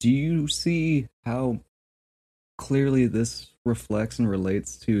 do you see how clearly this reflects and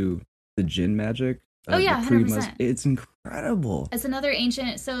relates to the Jinn magic? Oh yeah, 100%. It's incredible. It's another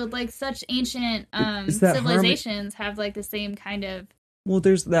ancient, so like such ancient Is that civilizations have like the same kind of Well,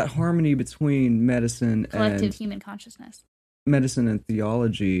 there's that harmony between medicine collective human consciousness. Medicine and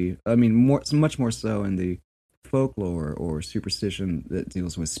theology. I mean, much more so in the folklore or superstition that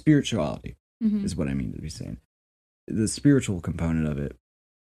deals with spirituality, is what I mean to be saying. The spiritual component of it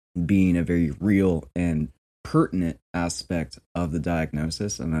being a very real and pertinent aspect of the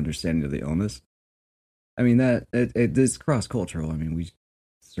diagnosis and understanding of the illness. I mean, that it is cross-cultural. I mean, we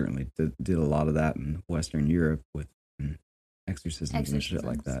certainly did a lot of that in Western Europe with exorcisms and shit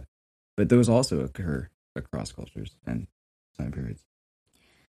like that. But those also occur across cultures and time periods.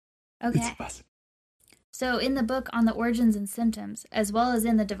 Okay. It's awesome. So in the book On the Origins and Symptoms, as well as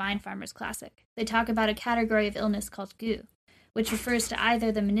in the Divine Farmer's Classic, they talk about a category of illness called gu, which refers to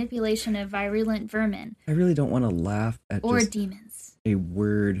either the manipulation of virulent vermin. I really don't want to laugh at or just demons.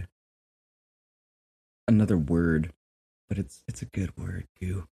 Another word, but it's a good word,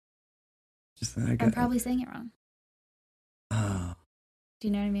 gu. I'm probably saying it wrong. Oh. Do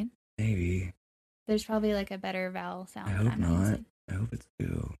you know what I mean? Maybe. There's probably like a better vowel sound. I hope not. I hope it's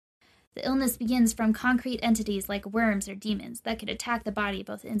gu. The illness begins from concrete entities like worms or demons that could attack the body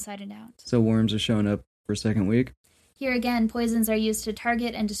both inside and out. So worms are showing up for a second week? Here again, poisons are used to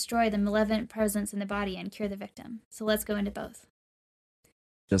target and destroy the malevolent presence in the body and cure the victim. So let's go into both.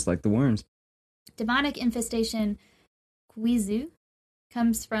 Just like the worms. Demonic infestation, guizu,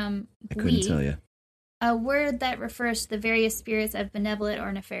 comes from I couldn't tell you. A word that refers to the various spirits of benevolent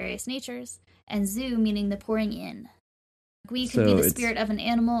or nefarious natures, and zu meaning the pouring in. Gui could be the spirit of an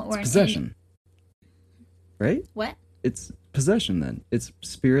animal or an possession. Right? What? It's possession then. It's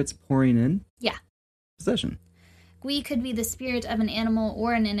spirits pouring in? Yeah. Possession. Gui could be the spirit of an animal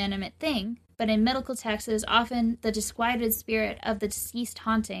or an inanimate thing, but in medical texts it is often the disquieted spirit of the deceased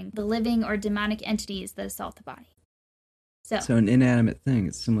haunting the living or demonic entities that assault the body. So an inanimate thing,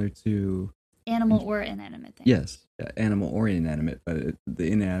 it's similar to... Animal or inanimate thing. Yes, animal or inanimate, but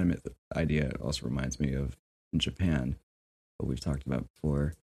the inanimate idea also reminds me of in Japan, what we've talked about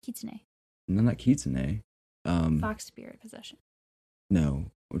before. Kitsune. No, not kitsune. Fox spirit possession. No,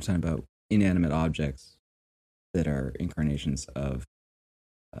 we're talking about inanimate objects that are incarnations of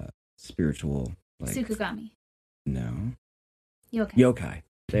spiritual... like Tsukugami. No. Yokai. Yokai.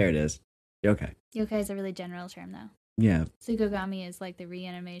 There it is. Yokai. Yokai is a really general term, though. Yeah. Tsukugami is like the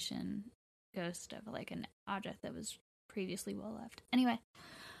reanimation ghost of like an object that was previously well left. Anyway.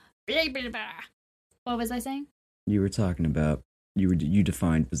 Blah, blah, blah. What was I saying? You were talking about, you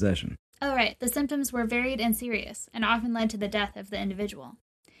defined possession. Oh, right. The symptoms were varied and serious, and often led to the death of the individual.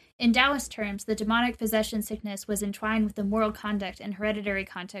 In Taoist terms, the demonic possession sickness was entwined with the moral conduct and hereditary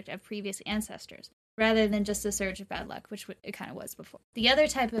conduct of previous ancestors, rather than just a surge of bad luck, which it kind of was before. The other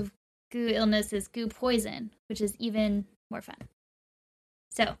type of gu illness is gu poison, which is even more fun.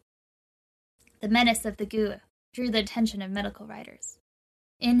 So, the menace of the gu drew the attention of medical writers.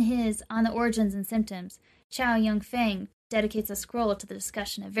 In his On the Origins and Symptoms, Chow Yun-feng dedicates a scroll to the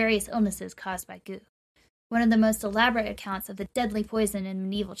discussion of various illnesses caused by gu. One of the most elaborate accounts of the deadly poison in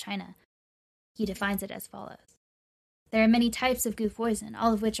medieval China. He defines it as follows. There are many types of gu poison,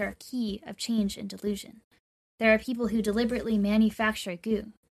 all of which are a key of change and delusion. There are people who deliberately manufacture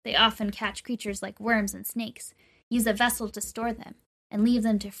gu. They often catch creatures like worms and snakes, use a vessel to store them, and leave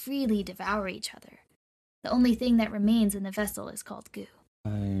them to freely devour each other. The only thing that remains in the vessel is called gu. I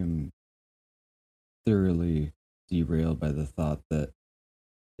am thoroughly derailed by the thought that,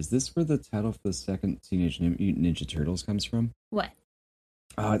 is this where the title for the second Teenage Mutant Ninja Turtles comes from? What?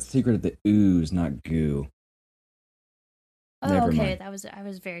 Oh, it's Secret of the Ooze, not goo. Oh, Never okay. mind. I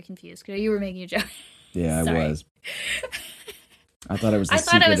was very confused. You were making a joke. Yeah, Sorry. I was. I thought it was. I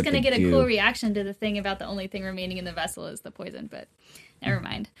thought I was going to get a cool reaction to the thing about the only thing remaining in the vessel is the poison, but never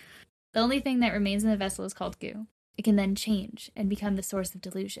mind. The only thing that remains in the vessel is called gu. It can then change and become the source of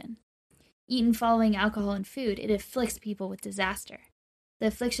delusion. Eaten following alcohol and food, it afflicts people with disaster. The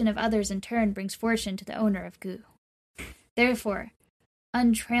affliction of others in turn brings fortune to the owner of goo. Therefore,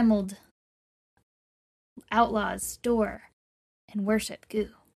 untrammeled outlaws store and worship goo.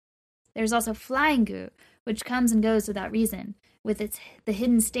 There's also flying goo, which comes and goes without reason, with the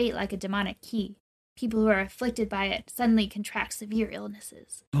hidden state like a demonic key. People who are afflicted by it suddenly contract severe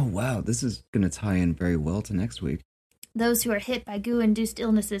illnesses. Oh, wow. This is going to tie in very well to next week. Those who are hit by goo-induced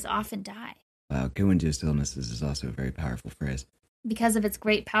illnesses often die. Wow, goo-induced illnesses is also a very powerful phrase. Because of its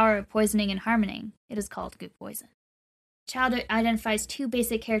great power of poisoning and harming, it is called goo poison. Child identifies two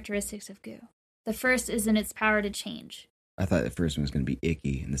basic characteristics of goo. The first is in its power to change. I thought the first one was going to be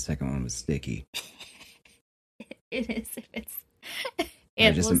icky, and the second one was sticky. It is if it's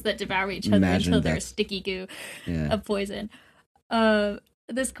animals that devour each other until they're sticky goo of poison.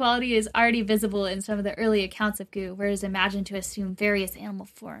 This quality is already visible in some of the early accounts of goo, where it is imagined to assume various animal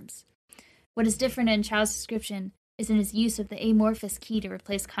forms. What is different in Chow's description is in his use of the amorphous key to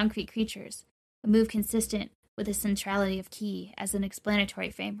replace concrete creatures, a move consistent with the centrality of key as an explanatory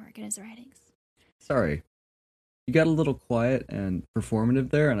framework in his writings. Sorry. You got a little quiet and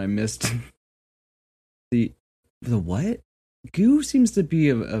performative there, and I missed the what? Goo seems to be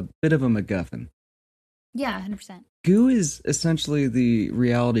a bit of a MacGuffin. Yeah, 100%. Goo is essentially the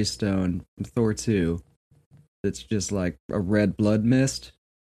reality stone from Thor 2 that's just like a red blood mist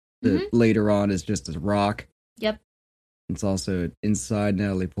that later on is just a rock. Yep. It's also inside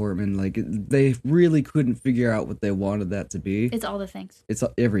Natalie Portman. Like, they really couldn't figure out what they wanted that to be. It's all the things. It's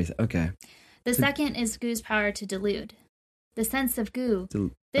everything. Okay. The second is goo's power to delude. The sense of goo,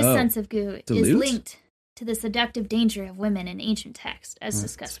 sense of goo is linked to the seductive danger of women in ancient text, as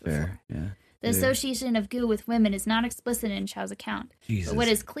discussed before. Yeah. The association of goo with women is not explicit in Chow's account. Jesus. But what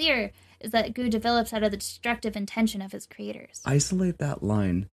is clear is that goo develops out of the destructive intention of its creators. Isolate that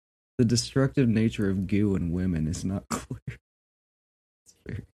line. The destructive nature of goo and women is not clear.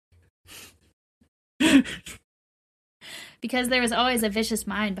 Because there is always a vicious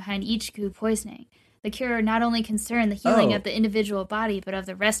mind behind each goo poisoning. The cure not only concerned the healing of the individual body, but of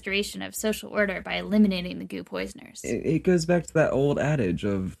the restoration of social order by eliminating the goo poisoners. It goes back to that old adage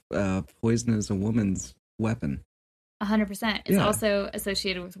of poison is a woman's weapon. 100%. It's also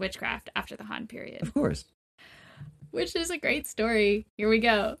associated with witchcraft after the Han period. Of course. Which is a great story. Here we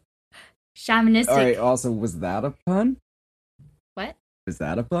go. Shamanistic. All right, also, was that a pun? What? Was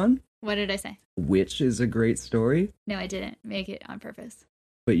that a pun? What did I say? Witch is a great story? No, I didn't make it on purpose.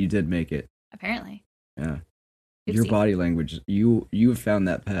 But you did make it. Apparently. Yeah. Oopsie. Your body language, you have found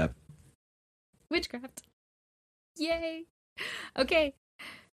that pep. Witchcraft. Yay. Okay.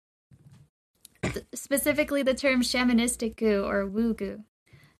 Specifically, the term shamanistic goo or woo goo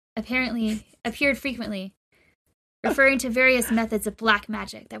apparently appeared frequently, referring to various methods of black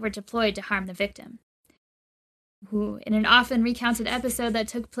magic that were deployed to harm the victim. In an often recounted episode that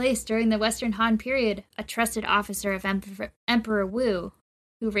took place during the Western Han period, a trusted officer of Emperor Wu,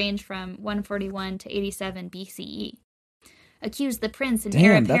 who ranged from 141 to 87 BCE, accused the prince and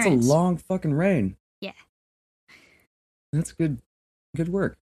heir apparent. Damn, that's a long fucking reign. Yeah. That's good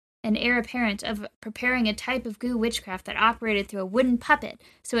work. An heir apparent of preparing a type of goo witchcraft that operated through a wooden puppet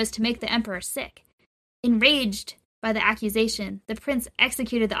so as to make the emperor sick. Enraged by the accusation, the prince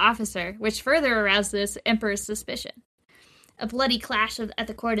executed the officer, which further aroused the emperor's suspicion. A bloody clash at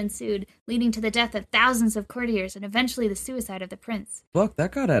the court ensued, leading to the death of thousands of courtiers and eventually the suicide of the prince. Fuck,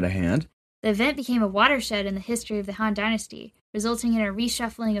 that got out of hand. The event became a watershed in the history of the Han Dynasty, resulting in a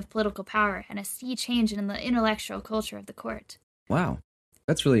reshuffling of political power and a sea change in the intellectual culture of the court. Wow,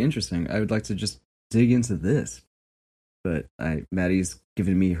 that's really interesting. I would like to just dig into this. But Maddie's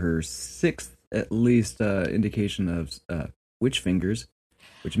given me her sixth, at least, indication of witch fingers,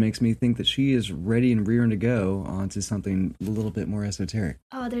 which makes me think that she is ready and rearing to go onto something a little bit more esoteric.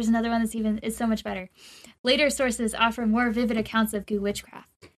 Oh, there's another one it's so much better. Later sources offer more vivid accounts of goo witchcraft.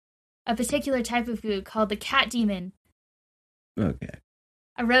 A particular type of goo called the cat demon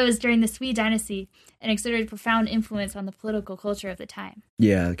arose during the Sui dynasty and exerted profound influence on the political culture of the time.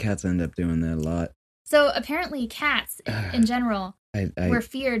 Yeah, cats end up doing that a lot. So apparently cats, in general, were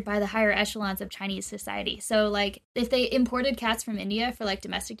feared by the higher echelons of Chinese society. So, like, if they imported cats from India for, like,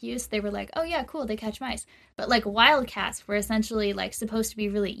 domestic use, they were like, oh, yeah, cool, they catch mice. But, like, wild cats were essentially, like, supposed to be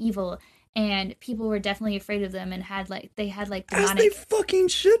really evil, and people were definitely afraid of them and had demonic... As they fucking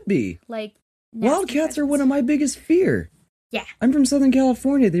should be! Like, wild cats are one of my biggest fear. Yeah. I'm from Southern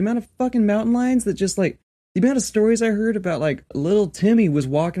California. The amount of fucking mountain lions that just, like... The amount of stories I heard about, like, little Timmy was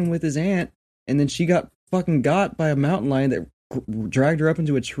walking with his aunt, and then she got fucking got by a mountain lion that dragged her up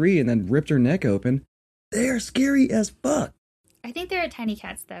into a tree and then ripped her neck open. They are scary as fuck. I think they're tiny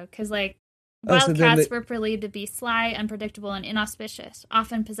cats, though, because, like, Oh, so Wild then cats they- were believed to be sly, unpredictable, and inauspicious,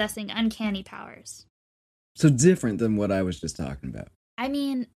 often possessing uncanny powers. So different than what I was just talking about. I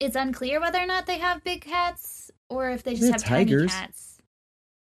mean, it's unclear whether or not they have big cats or if they just They're have tigers. tiny cats.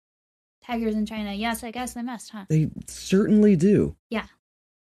 Tigers in China. Yes, I guess they must, huh? They certainly do.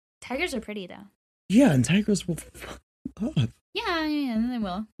 Tigers are pretty, though. Yeah, and tigers will fuck up. Yeah, they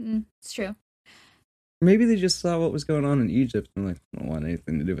will. It's true. Maybe they just saw what was going on in Egypt and like, I don't want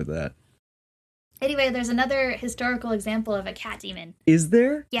anything to do with that. Anyway, there's another historical example of a cat demon. Is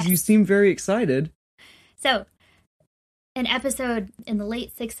there? 'Cause Yes. You seem very excited. So, an episode in the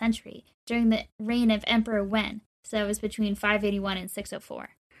late 6th century, during the reign of Emperor Wen, so it was between 581 and 604,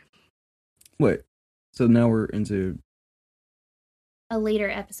 Wait. So now we're into a later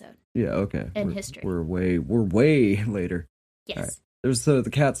episode. yeah, okay. In We're- history. We're way later. Yes. All right. So the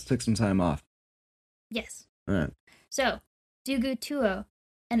cats took some time off. Yes. All right. So, Dugu Tuo,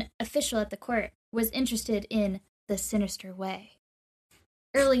 an official at the court, was interested in the sinister way.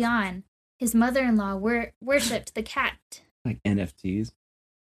 Early on, his mother-in-law worshipped the cat Like NFTs.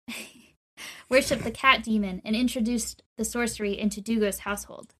 worshipped the cat demon and introduced the sorcery into Dugo's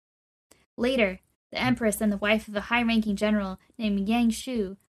household. Later, the empress and the wife of a high-ranking general named Yang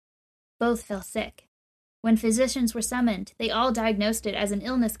Shu both fell sick. When physicians were summoned, they all diagnosed it as an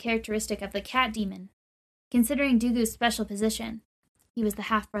illness characteristic of the cat demon. Considering Dugu's special position, he was the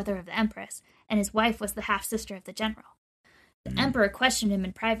half-brother of the empress, and his wife was the half-sister of the general. The emperor questioned him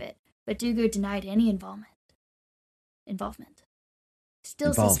in private, but Dugu denied any involvement. Still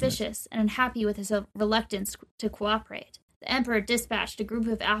Involvement. suspicious and unhappy with his reluctance to cooperate, the emperor dispatched a group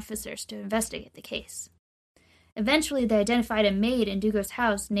of officers to investigate the case. Eventually, they identified a maid in Dugu's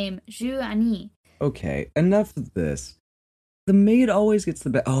house named Zhu Ani. Okay, enough of this. The maid always gets the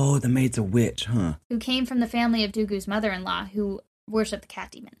best. Oh, the maid's a witch, huh? Who came from the family of Dugu's mother-in-law, who worshipped the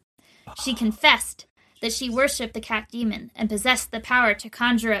cat demon. She confessed that she worshipped the cat demon and possessed the power to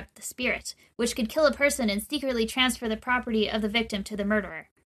conjure up the spirit, which could kill a person and secretly transfer the property of the victim to the murderer.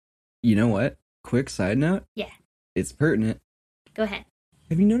 You know what? Quick side note. Yeah. It's pertinent. Go ahead.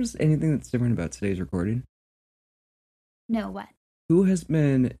 Have you noticed anything that's different about today's recording? No, what? Who has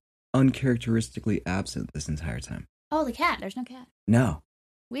been uncharacteristically absent this entire time? Oh, the cat. There's no cat. No.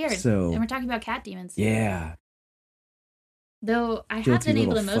 Weird. So- And we're talking about cat demons. Yeah. Though I have Guilty been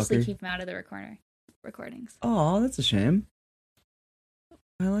able to little mostly fucker. keep them out of the recordings. Oh, that's a shame.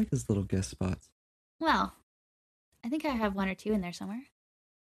 I like his little guest spots. Well, I think I have one or two in there somewhere.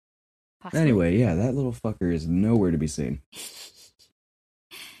 Possibly. Anyway, yeah, that little fucker is nowhere to be seen.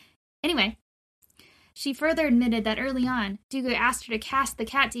 Anyway, she further admitted that early on, Dugu asked her to cast the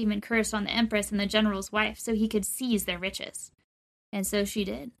cat demon curse on the empress and the general's wife so he could seize their riches. And so she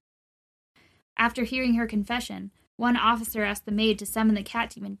did. After hearing her confession, one officer asked the maid to summon the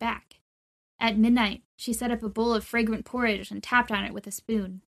cat demon back. At midnight, she set up a bowl of fragrant porridge and tapped on it with a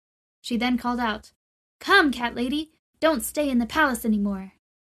spoon. She then called out, "Come, cat lady, don't stay in the palace anymore."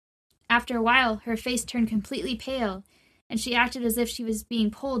 After a while, her face turned completely pale, and she acted as if she was being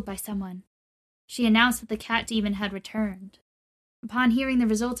pulled by someone. She announced that the cat demon had returned. Upon hearing the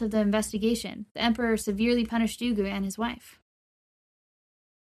results of the investigation, the emperor severely punished Dugu and his wife.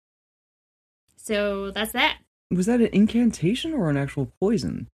 So that's that. Was that an incantation or an actual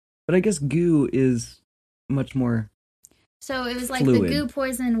poison? But I guess goo is much more. So it was like Fluid. the goo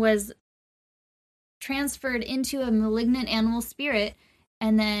poison was transferred into a malignant animal spirit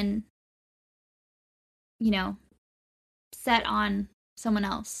and then, set on someone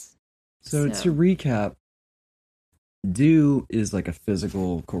else. So to recap, dew is like a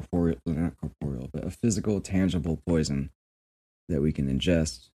physical, not corporeal, but a physical, tangible poison that we can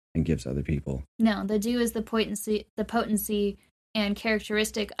ingest and give to other people. No, the dew is the potency and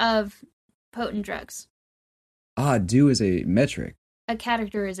characteristic of potent drugs. Ah, dew is a metric. A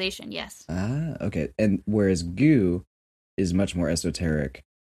categorization, yes. Ah, okay. And whereas goo is much more esoteric.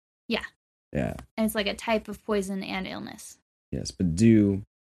 Yeah. Yeah. And it's like a type of poison and illness. Yes, but dew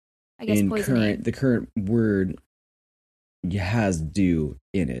I guess in poison. the current word has dew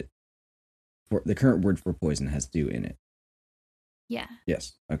in it. For the current word for poison has dew in it. Yeah.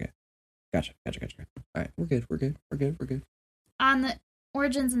 Yes. Okay. Gotcha. All right. We're good. On the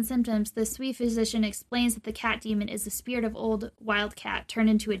origins and symptoms, the Sui physician explains that the cat demon is the spirit of old wild cat turned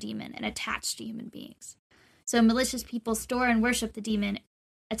into a demon and attached to human beings. So malicious people store and worship the demon,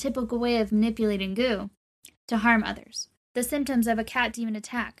 a typical way of manipulating goo, to harm others. The symptoms of a cat demon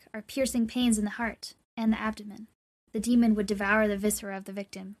attack are piercing pains in the heart and the abdomen. The demon would devour the viscera of the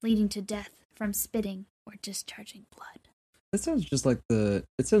victim, leading to death from spitting or discharging blood. That sounds just like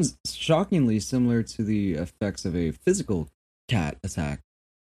it sounds shockingly similar to the effects of a physical cat attack.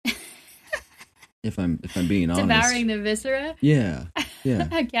 If I'm being honest. Devouring the viscera? Yeah. Yeah.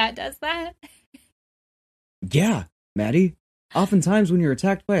 A cat does that? Yeah, Maddie. Oftentimes when you're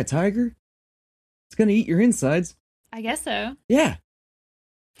attacked by a tiger, it's gonna eat your insides. I guess so. Yeah.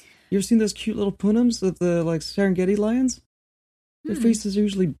 You ever seen those cute little punums of the like Serengeti lions? Their faces are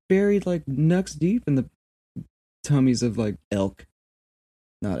usually buried like nucks deep in the tummies of like elk.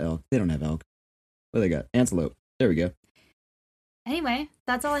 Not elk. They don't have elk. What do they got? Antelope. There we go. Anyway,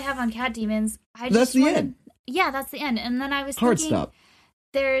 that's all I have on cat demons. That's the end. Yeah, that's the end. And then I was Hard thinking, stop.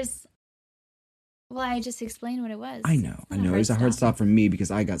 Well, I just explained what it was. I know. It was a hard stop for me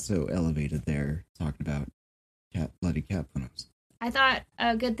because I got so elevated there talking about bloody cat punums. I thought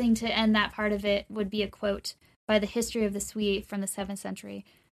a good thing to end that part of it would be a quote by the History of the Sui from the 7th century.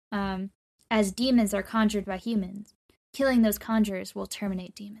 As demons are conjured by humans, killing those conjurers will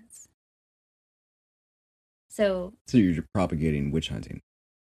terminate demons. So you're propagating witch hunting.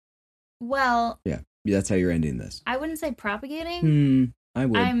 Well... Yeah, that's how you're ending this. I wouldn't say propagating. I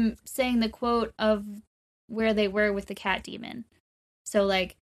would. I'm saying the quote of where they were with the cat demon. So,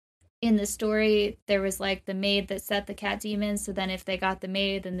 like, in the story, there was, like, the maid that set the cat demon, so then if they got the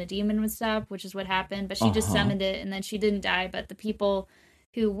maid, then the demon would stop, which is what happened. But she just summoned it, and then she didn't die. But the people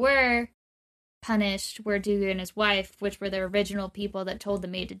who were punished were Dugu and his wife, which were the original people that told the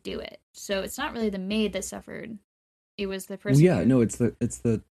maid to do it. So it's not really the maid that suffered. It was the person. Well, yeah, no, it's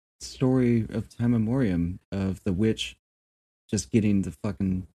the story of time memoriam of the witch just getting the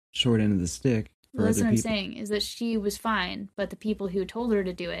fucking short end of the stick. Well, that's what I'm saying, is that she was fine, but the people who told her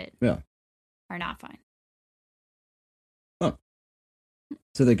to do it are not fine. Oh.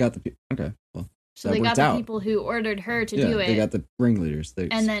 So they got the... Okay, well, so they got the people who ordered her to do it. They got the ringleaders.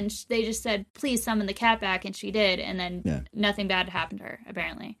 And then they just said, please summon the cat back, and she did, and then nothing bad happened to her,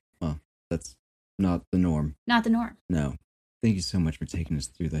 apparently. Well, that's not the norm. Not the norm. No. Thank you so much for taking us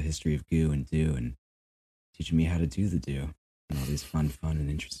through the history of goo and do and teaching me how to do the do in all these fun and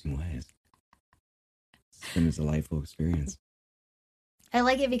interesting ways. It's been a delightful experience. I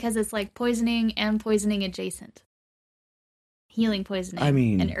like it because it's like poisoning and poisoning adjacent. Healing poisoning. I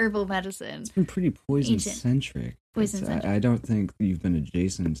mean... and herbal medicine. It's been pretty poison-centric. Poison-centric. I don't think you've been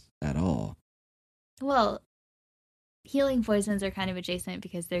adjacent at all. Well, healing poisons are kind of adjacent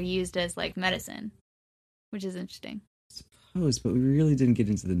because they're used as, like, medicine, which is interesting. I suppose, but we really didn't get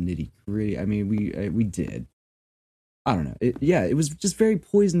into the nitty-gritty. I mean, we did. I don't know. It was just very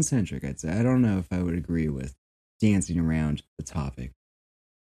poison-centric, I'd say. I don't know if I would agree with dancing around the topic.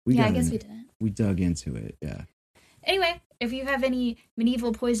 I guess we didn't. We dug into it, yeah. Anyway, if you have any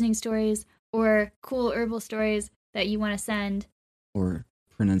medieval poisoning stories or cool herbal stories that you want to send... Or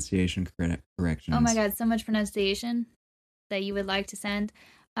pronunciation corrections. Oh my god, so much pronunciation that you would like to send.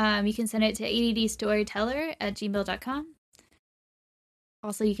 You can send it to addstoryteller@gmail.com.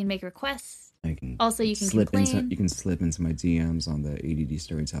 Also, you can make requests. You can complain. You can slip into my DMs on the ADD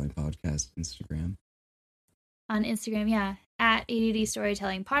Storytelling Podcast Instagram. On Instagram, yeah, at ADD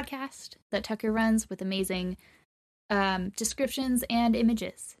Storytelling Podcast that Tucker runs with amazing descriptions and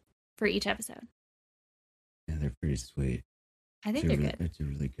images for each episode. Yeah, they're pretty sweet. I think they're good. They do a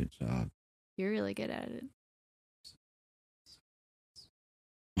really good job. You're really good at it.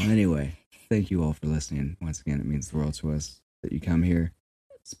 Well, anyway, thank you all for listening. Once again, it means the world to us that you come here,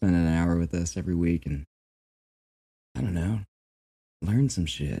 spend an hour with us every week, and I don't know, learn some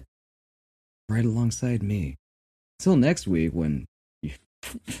shit right alongside me. Until next week when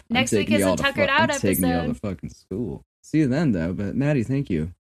next week is a Tuckered Out episode. Taking you all to fucking school. See you then, though. But Maddie, thank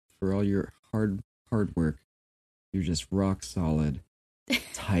you for all your hard work. You're just rock solid,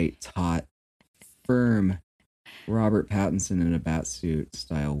 tight, taut, firm Robert Pattinson in a batsuit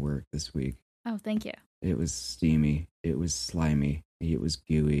style work this week. Oh, thank you. It was steamy. It was slimy. It was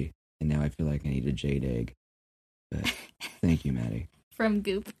gooey. And now I feel like I need a jade egg. But thank you, Maddie. From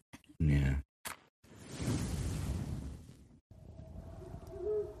Goop. Yeah.